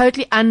is a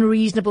totally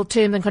unreasonable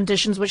terms and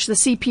conditions which the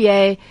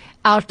CPA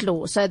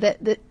outlaws. So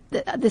that the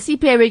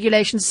CPA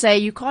regulations say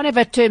you can't have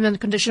a term and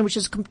condition which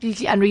is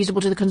completely unreasonable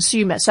to the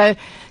consumer. So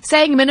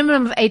saying a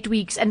minimum of 8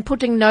 weeks and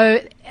putting no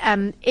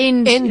end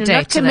date,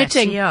 not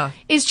committing,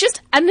 is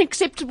just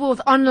unacceptable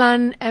with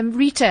online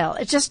retail.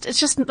 It's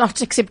just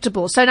not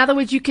acceptable. So in other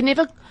words, you can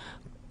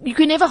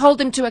never hold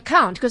them to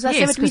account, because I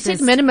said we said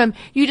minimum,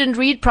 you didn't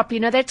read properly.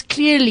 No, that's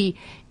clearly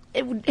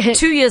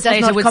 2 years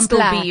later would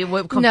still be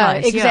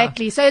compliance. No,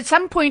 exactly. So at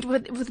some point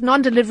with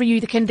non-delivery,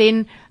 you can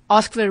then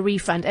ask for a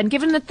refund. And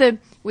given that the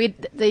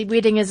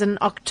wedding is in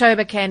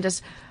October,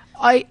 Candice,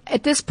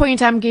 at this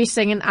point I'm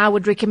guessing, and I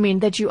would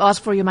recommend that you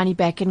ask for your money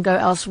back and go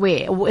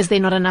elsewhere. Or is there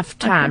not enough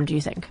time, do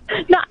you think?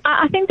 No,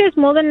 I think there's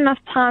more than enough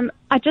time.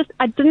 I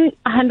didn't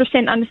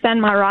 100%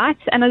 understand my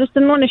rights, and I just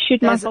didn't want to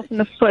shoot myself in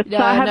the foot. So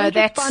I haven't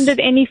responded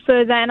any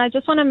further, and I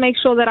just want to make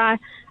sure that I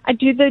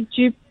do the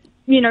due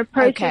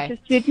processes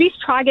to at least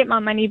try get my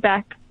money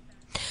back.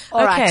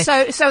 All right.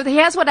 So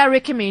here's what I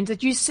recommend: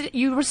 that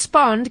you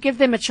respond, give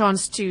them a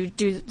chance to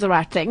do the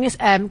right thing.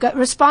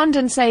 Respond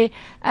and say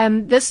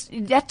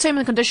that term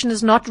and condition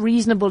is not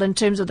reasonable in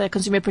terms of the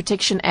Consumer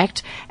Protection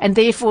Act, and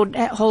therefore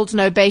holds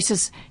no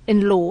basis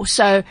in law.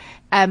 So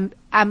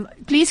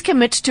please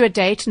commit to a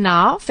date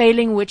now,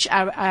 failing which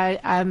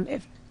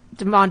I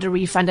demand a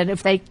refund, and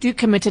if they do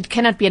commit, it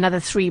cannot be another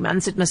 3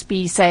 months. It must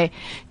be, say,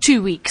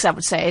 2 weeks, I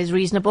would say, is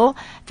reasonable,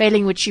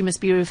 failing which you must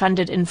be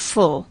refunded in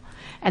full.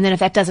 And then if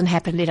that doesn't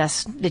happen,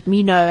 let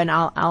me know, and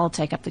I'll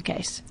take up the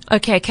case.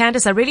 Okay,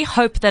 Candice, I really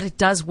hope that it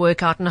does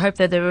work out, and I hope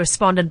that they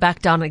respond and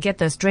back down and get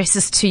those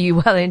dresses to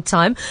you well in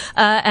time.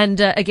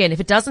 Again, if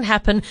it doesn't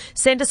happen,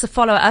 send us a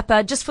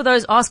follow-up. Just for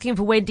those asking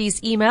for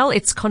Wendy's email,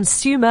 it's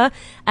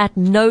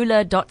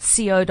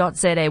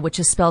consumer@knowler.co.za, which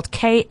is spelled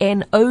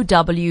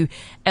KNOWLER.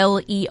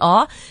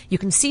 You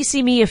can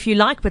CC me if you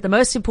like, but the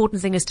most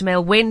important thing is to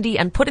mail Wendy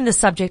and put in the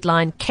subject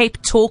line Cape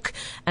Talk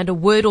and a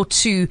word or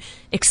two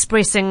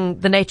expressing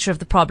the nature of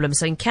the problem.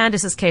 So in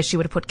Candice's case, she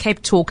would have put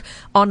Cape Talk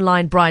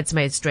online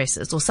bridesmaids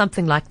dresses or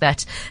something like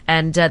that.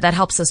 And that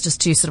helps us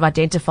just to sort of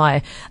identify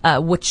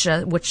which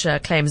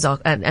claims are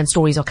and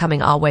stories are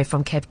coming our way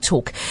from Cape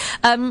Talk.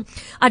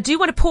 I do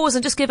want to pause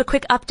and just give a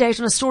quick update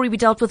on a story we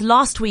dealt with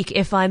last week,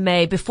 if I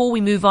may, before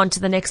we move on to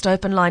the next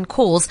open line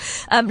calls.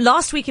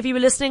 Last week, if you were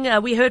listening,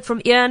 we heard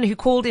from Ian, who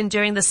called in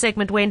during the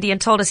segment, Wendy,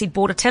 and told us he'd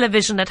bought a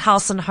television at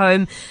House and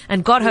Home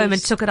and got home and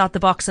took it out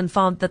the box and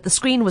found that the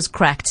screen was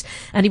cracked,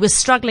 and he was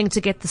struggling to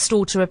get the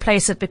store to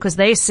replace it because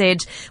they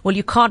said, well,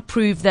 you can't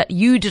prove that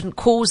you didn't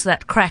cause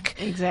that crack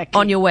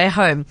on your way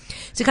home.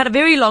 So, kind of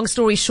very long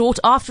story short,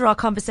 after our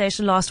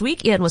conversation last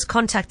week, Ian was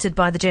contacted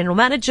by the general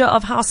manager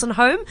of House and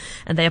Home,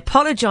 and they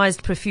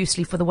apologized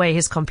profusely for the way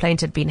his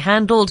complaint had been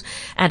handled,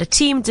 and a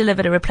team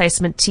delivered a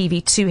replacement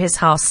TV to his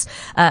house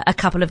a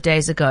couple of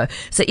days ago.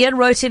 So Ian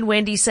wrote in,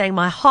 Wendy, saying,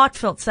 my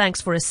heartfelt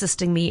thanks for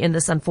assisting me in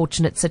this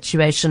unfortunate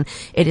situation.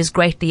 It is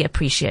greatly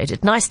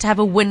appreciated. Nice to have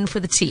a win for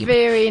the team.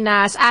 Very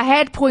nice. I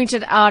had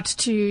pointed out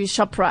to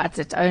ShopRite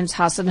that owns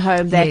House and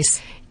Home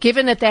that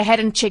given that they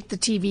hadn't checked the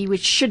TV,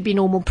 which should be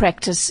normal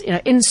practice,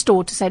 in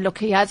store, to say, look,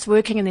 yeah, it's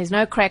working and there's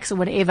no cracks or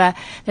whatever,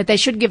 that they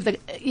should give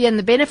Ian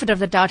the benefit of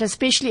the doubt,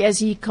 especially as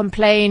he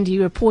complained, he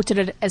reported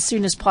it as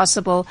soon as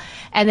possible,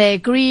 and they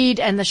agreed,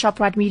 and the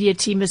ShopRite media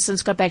team has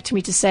since got back to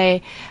me to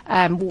say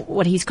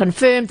what he's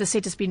confirmed, the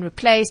set has been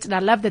replaced, and I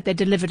love that they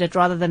delivered it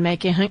rather than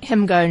making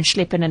him go and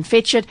schlep in and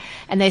fetch it.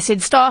 And they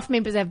said staff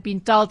members have been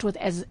dealt with,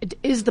 as it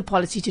is the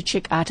policy to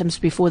check items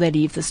before they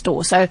leave the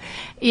store. So,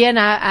 Ian,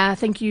 I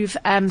think you've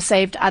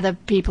saved other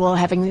people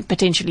having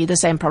potentially the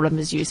same problem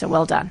as you. So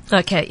well done.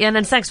 Okay, Ian,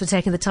 and thanks for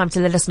taking the time to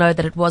let us know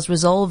that it was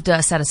resolved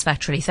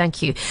satisfactorily.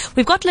 Thank you.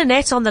 We've got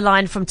Lynette on the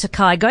line from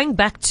Takai. Going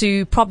back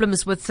to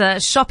problems with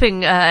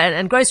shopping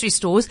and grocery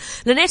stores.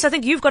 Lynette, I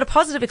think you've got a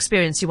positive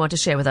experience you want to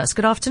share with us.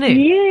 Good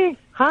afternoon. Yeah.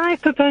 Hi,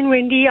 Pippa and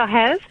Wendy. I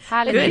have.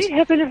 Hi, Lynette.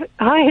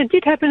 It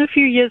did happen a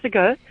few years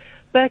ago,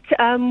 but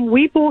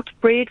we bought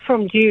bread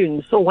from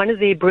Dunes, or one of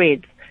their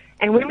breads.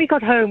 And when we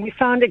got home, we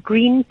found a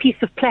green piece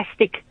of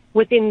plastic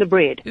within the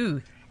bread.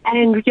 Ooh.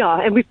 And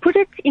we put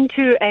it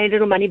into a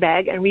little money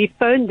bag and we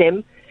phoned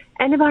them.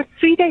 And about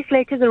 3 days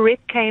later, the rep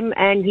came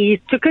and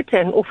he took it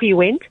and off he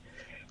went.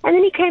 And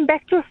then he came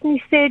back to us and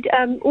he said,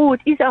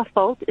 it is our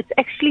fault. It's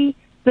actually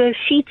the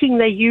sheeting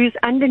they use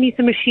underneath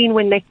the machine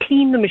when they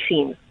clean the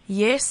machines.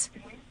 Yes.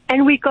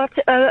 And we got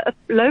a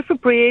loaf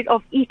of bread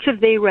of each of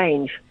their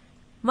range.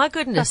 My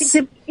goodness. I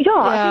think there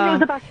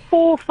was about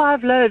 4 or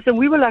 5 loaves, and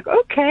we were like,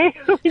 okay,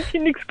 we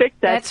didn't expect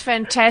that. That's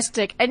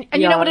fantastic. And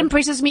you know what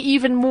impresses me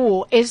even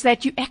more is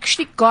that you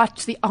actually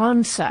got the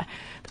answer.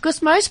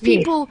 Because most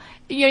people,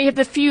 you have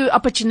a few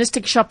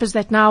opportunistic shoppers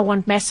that now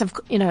want massive,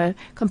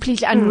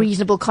 completely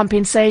unreasonable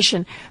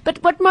compensation.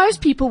 But what most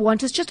people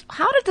want is just,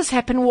 how did this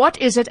happen? What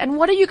is it? And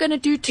what are you going to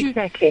do to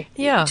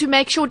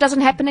make sure it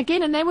doesn't happen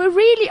again? And they were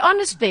really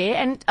honest there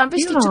and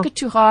obviously took it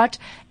to heart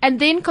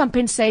and then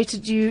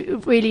compensated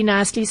you really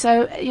nicely.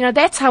 So,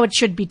 that's how it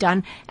should be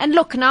done. And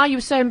look, now you're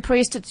so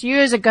impressed. It's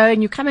years ago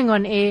and you're coming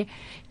on air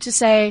to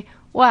say,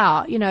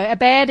 wow, a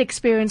bad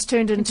experience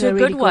turned into a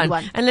really good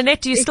one. And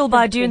Lynette, do you still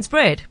buy Dunes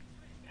bread?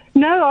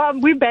 No,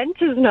 we're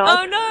banters now.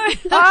 Oh, no.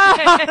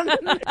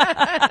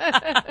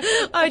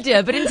 Oh,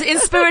 dear. But in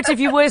spirit, if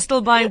you were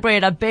still buying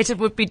bread, I bet it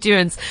would be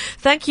Dunes.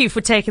 Thank you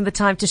for taking the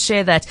time to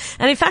share that.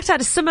 And in fact, I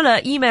had a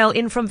similar email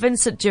in from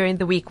Vincent during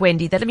the week,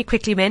 Wendy, that let me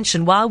quickly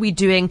mention while we're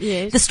doing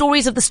the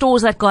stories of the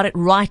stores that got it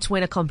right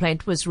when a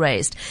complaint was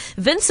raised.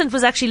 Vincent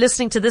was actually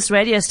listening to this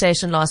radio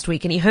station last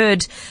week and he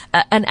heard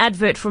an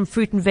advert from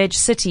Fruit and Veg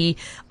City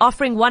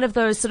offering one of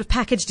those sort of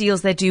package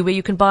deals they do where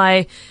you can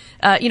buy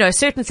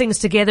certain things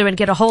together and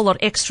get a whole lot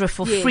extra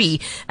for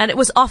free. And it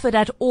was offered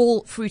at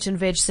all Fruit and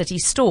Veg City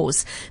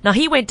stores. Now,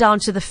 he went down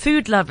to the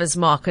Food Lovers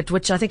Market,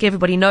 which I think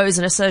everybody knows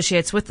and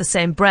associates with the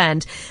same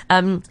brand.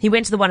 He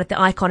went to the one at the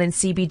Icon in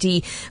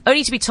CBD,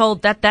 only to be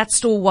told that that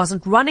store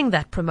wasn't running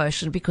that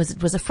promotion because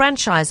it was a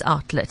franchise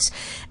outlet.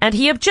 And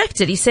he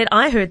objected. He said,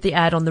 I heard the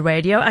ad on the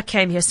radio. I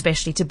came here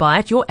specially to buy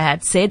it. Your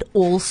ad said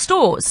all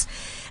stores.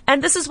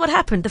 And this is what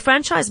happened. The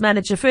franchise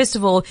manager, first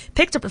of all,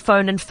 picked up the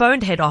phone and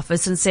phoned head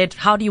office and said,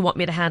 how do you want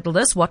me to handle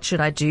this? What should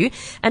I do?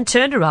 And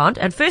turned around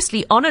and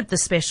firstly honored the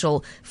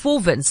special for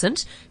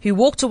Vincent, who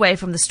walked away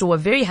from the store a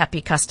very happy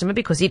customer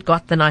because he'd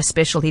got the nice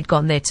special he'd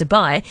gone there to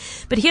buy.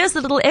 But here's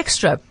the little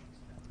extra.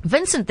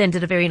 Vincent then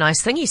did a very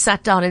nice thing. He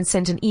sat down and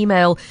sent an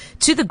email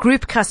to the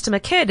group customer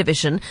care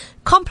division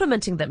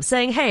complimenting them,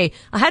 saying, hey,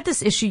 I had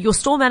this issue. Your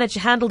store manager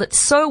handled it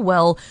so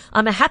well.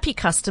 I'm a happy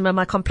customer.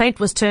 My complaint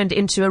was turned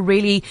into a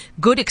really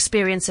good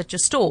experience at your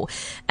store.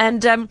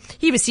 And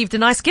he received a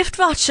nice gift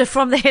voucher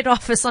from the head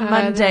office on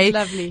Monday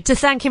to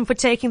thank him for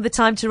taking the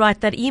time to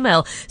write that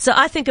email. So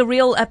I think a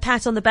real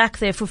pat on the back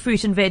there for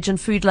Fruit and Veg and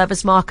Food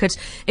Lovers Market.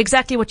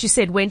 Exactly what you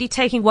said, Wendy,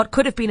 taking what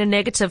could have been a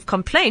negative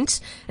complaint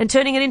and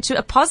turning it into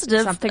a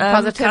positive,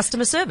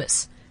 customer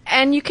service.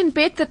 And you can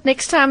bet that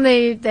next time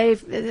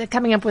they're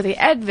coming up with the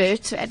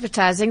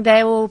advertising,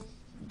 they will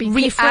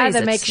be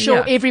either make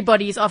sure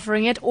everybody is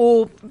offering it,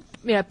 or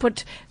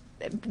put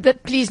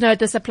that. Please note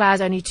this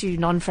applies only to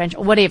non-franchise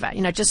or whatever.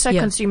 Just so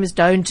consumers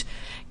don't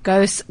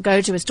go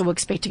to a store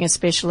expecting a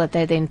special that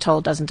they're then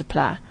told doesn't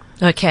apply.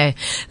 Okay,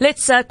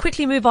 let's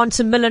quickly move on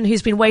to Millen,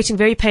 who's been waiting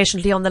very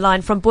patiently on the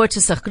line from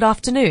Boertesig. Good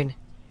afternoon.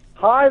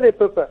 Hi there,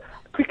 Pippa.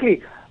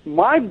 Quickly,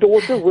 my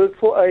daughter worked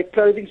for a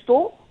clothing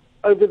store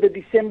over the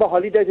December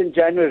holidays in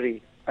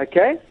January,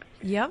 okay?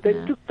 Yeah. They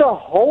took the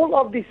whole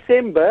of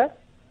December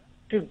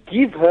to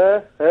give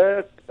her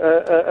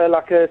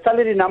like a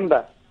salary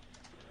number,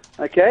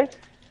 okay?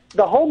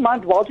 The whole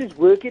month while she's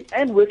working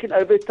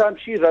overtime,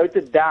 she wrote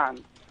it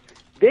down.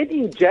 Then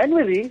in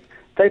January,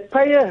 they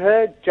pay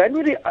her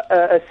January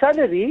a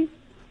salary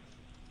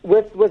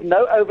with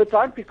no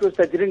overtime because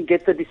they didn't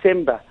get the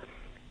December.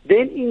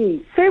 Then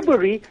in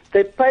February,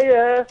 they pay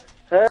her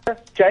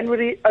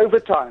January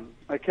overtime,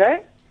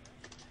 okay?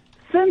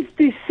 Since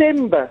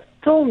December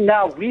till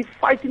now, we're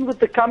fighting with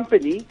the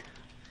company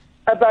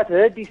about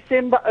her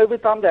December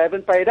overtime they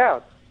haven't paid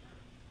out.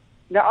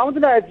 Now, I want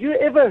to know, have you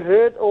ever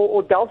heard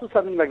or dealt with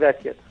something like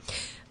that yet?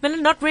 Well,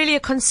 not really a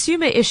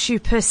consumer issue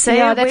per se.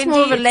 Yeah, that's Wendy.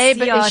 more of a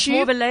labour issue. It's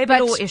more of a labour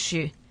law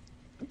issue.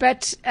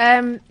 But,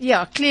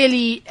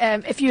 clearly,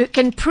 if you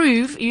can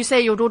prove, you say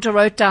your daughter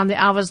wrote down the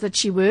hours that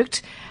she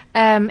worked,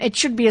 it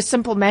should be a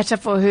simple matter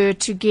for her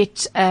to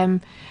get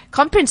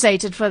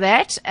compensated for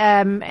that,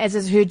 as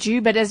is her due.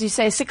 But as you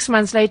say, 6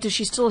 months later,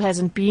 she still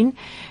hasn't been.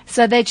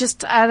 So they're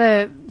just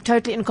either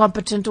totally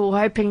incompetent or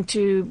hoping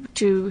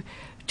to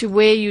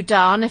wear you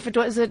down. If it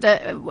was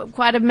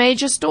quite a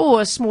major store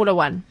or a smaller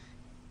one?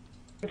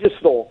 Major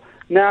store.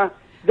 Now,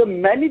 the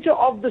manager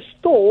of the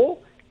store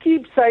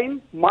keeps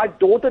saying, my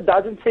daughter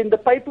doesn't send the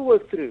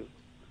paperwork through.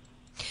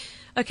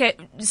 Okay,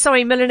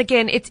 sorry, Millen,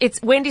 again,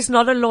 it's Wendy's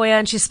not a lawyer,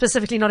 and she's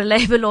specifically not a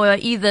labour lawyer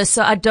either,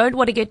 so I don't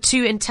want to get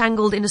too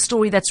entangled in a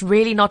story that's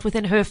really not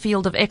within her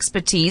field of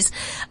expertise.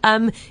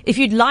 If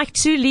you'd like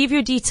to, leave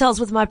your details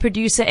with my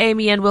producer,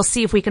 Amy, and we'll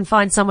see if we can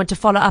find someone to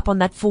follow up on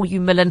that for you,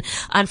 Millen.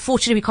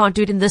 Unfortunately, we can't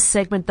do it in this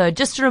segment, though.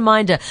 Just a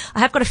reminder, I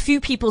have got a few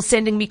people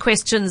sending me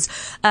questions,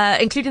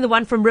 including the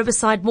one from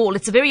Riverside Mall.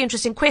 It's a very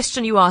interesting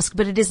question you ask,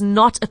 but it is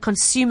not a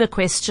consumer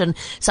question,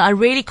 so I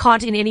really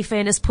can't, in any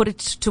fairness, put it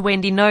to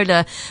Wendy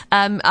Knowler.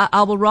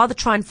 I will rather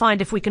try and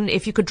find if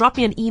you could drop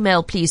me an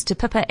email, please, to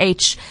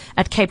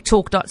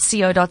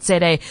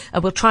pipah@capetalk.co.za.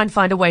 We'll try and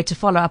find a way to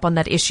follow up on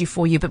that issue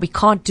for you, but we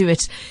can't do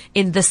it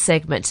in this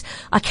segment.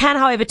 I can,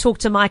 however, talk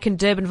to Mike in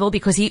Durbanville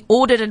because he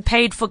ordered and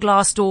paid for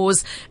glass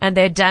doors and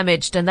they're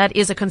damaged, and that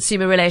is a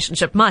consumer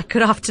relationship. Mike,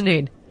 good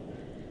afternoon.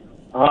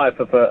 Hi,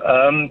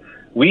 Pippa.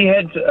 We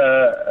had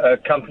a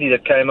company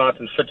that came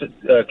out and fitted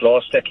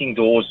glass stacking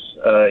doors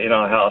in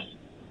our house.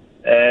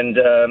 And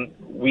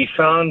we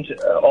found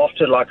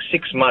after like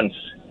 6 months,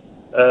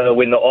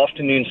 when the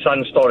afternoon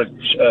sun started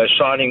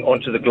shining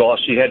onto the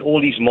glass, she had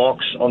all these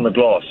marks on the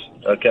glass,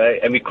 okay?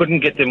 And we couldn't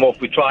get them off.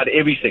 We tried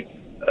everything,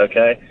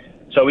 okay?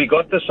 So we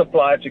got the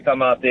supplier to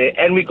come out there,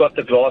 and we got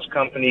the glass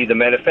company, the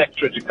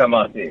manufacturer, to come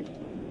out there.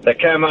 They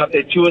came out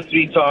there 2 or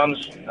 3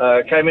 times,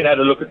 came and had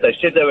a look at it. They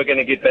said they were going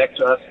to get back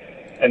to us,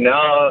 and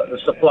now the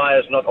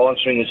supplier's not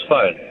answering his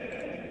phone.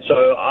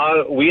 So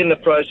we're in the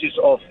process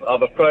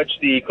I've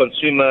approached the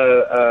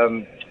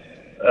consumer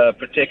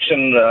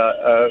protection.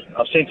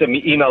 I've sent an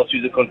email to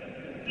the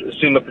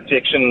consumer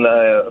protection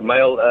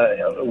mail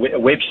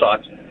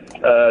website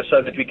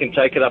so that we can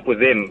take it up with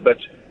them. But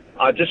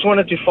I just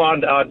wanted to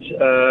find out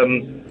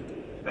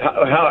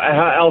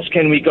how else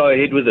can we go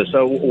ahead with this?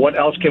 So what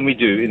else can we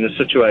do in this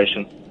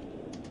situation?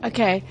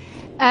 Okay.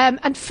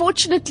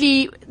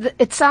 Unfortunately,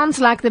 it sounds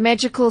like the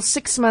magical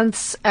 6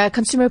 months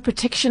Consumer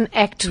Protection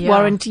Act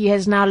warranty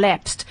has now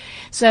lapsed.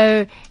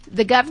 So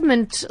the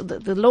government,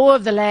 the law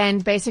of the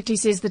land basically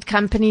says that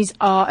companies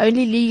are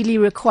only legally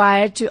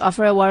required to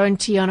offer a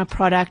warranty on a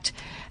product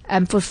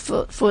for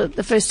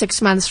the first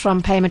 6 months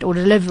from payment or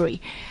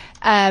delivery.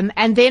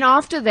 And then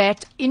after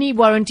that, any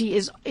warranty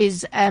is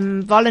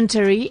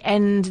voluntary,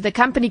 and the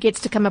company gets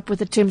to come up with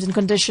the terms and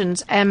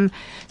conditions.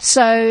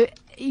 So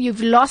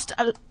you've lost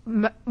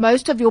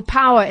most of your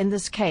power in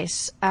this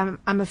case,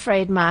 I'm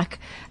afraid, Mark,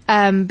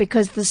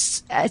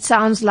 because it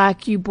sounds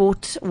like you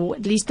bought, or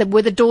at least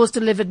were the doors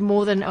delivered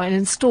and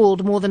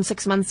installed more than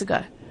 6 months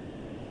ago.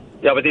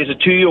 Yeah, but there's a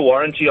 2-year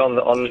warranty on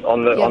the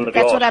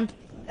glass.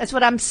 That's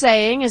what I'm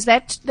saying, is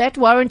that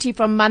warranty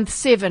from month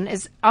 7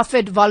 is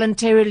offered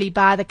voluntarily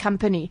by the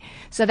company.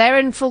 So they're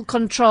in full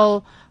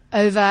control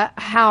over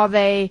how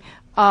they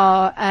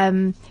are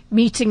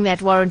meeting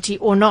that warranty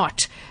or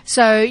not.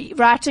 So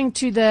writing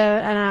to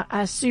and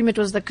I assume it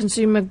was the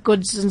Consumer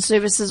Goods and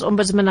Services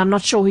Ombudsman, I'm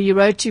not sure who you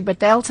wrote to, but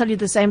they'll tell you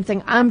the same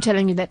thing I'm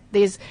telling you, that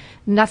there's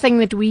nothing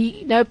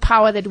no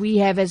power that we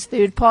have as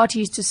third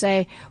parties to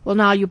say, well,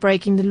 now you're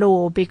breaking the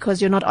law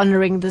because you're not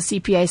honoring the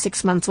CPA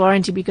 6 months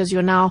warranty because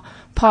you're now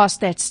past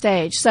that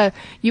stage. So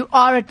you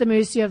are at the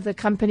mercy of the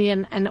company,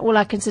 and all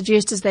I can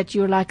suggest is that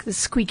you're like the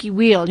squeaky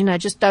wheel,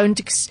 just don't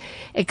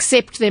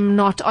accept them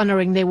not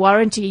honoring their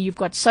warranty. You've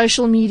got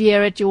social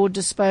media at your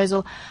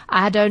disposal.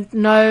 I don't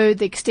know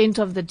the extent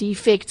of the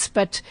defects,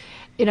 but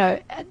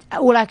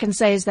all I can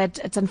say is that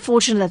it's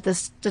unfortunate that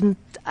this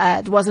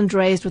it wasn't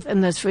raised within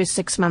those first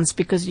 6 months,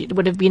 because it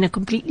would have been a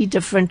completely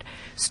different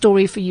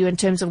story for you in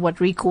terms of what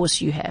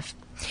recourse you have.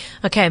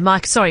 Okay,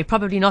 Mike, sorry,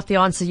 probably not the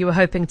answer you were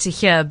hoping to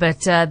hear, but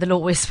the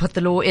law is what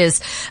the law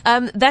is.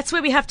 That's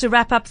where we have to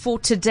wrap up for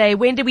today.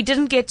 Wendy, we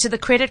didn't get to the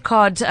credit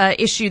card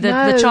issue,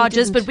 the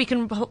charges, but we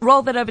can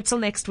roll that over till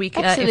next week,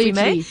 if we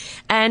may.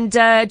 And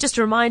just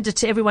a reminder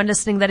to everyone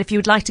listening that if you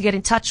would like to get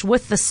in touch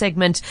with this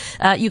segment,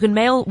 you can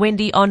mail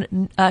Wendy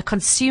on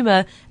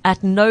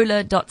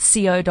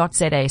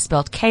consumer@knowler.co.za,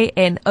 spelled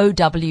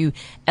KNOWLER.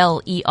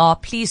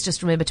 Please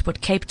just remember to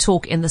put Cape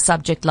Talk in the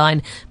subject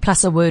line,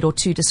 plus a word or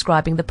two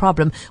describing the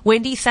problem.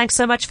 Wendy, thanks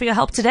so much for your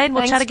help today, and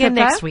we'll chat again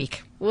next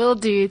week. Will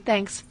do.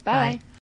 Thanks. Bye.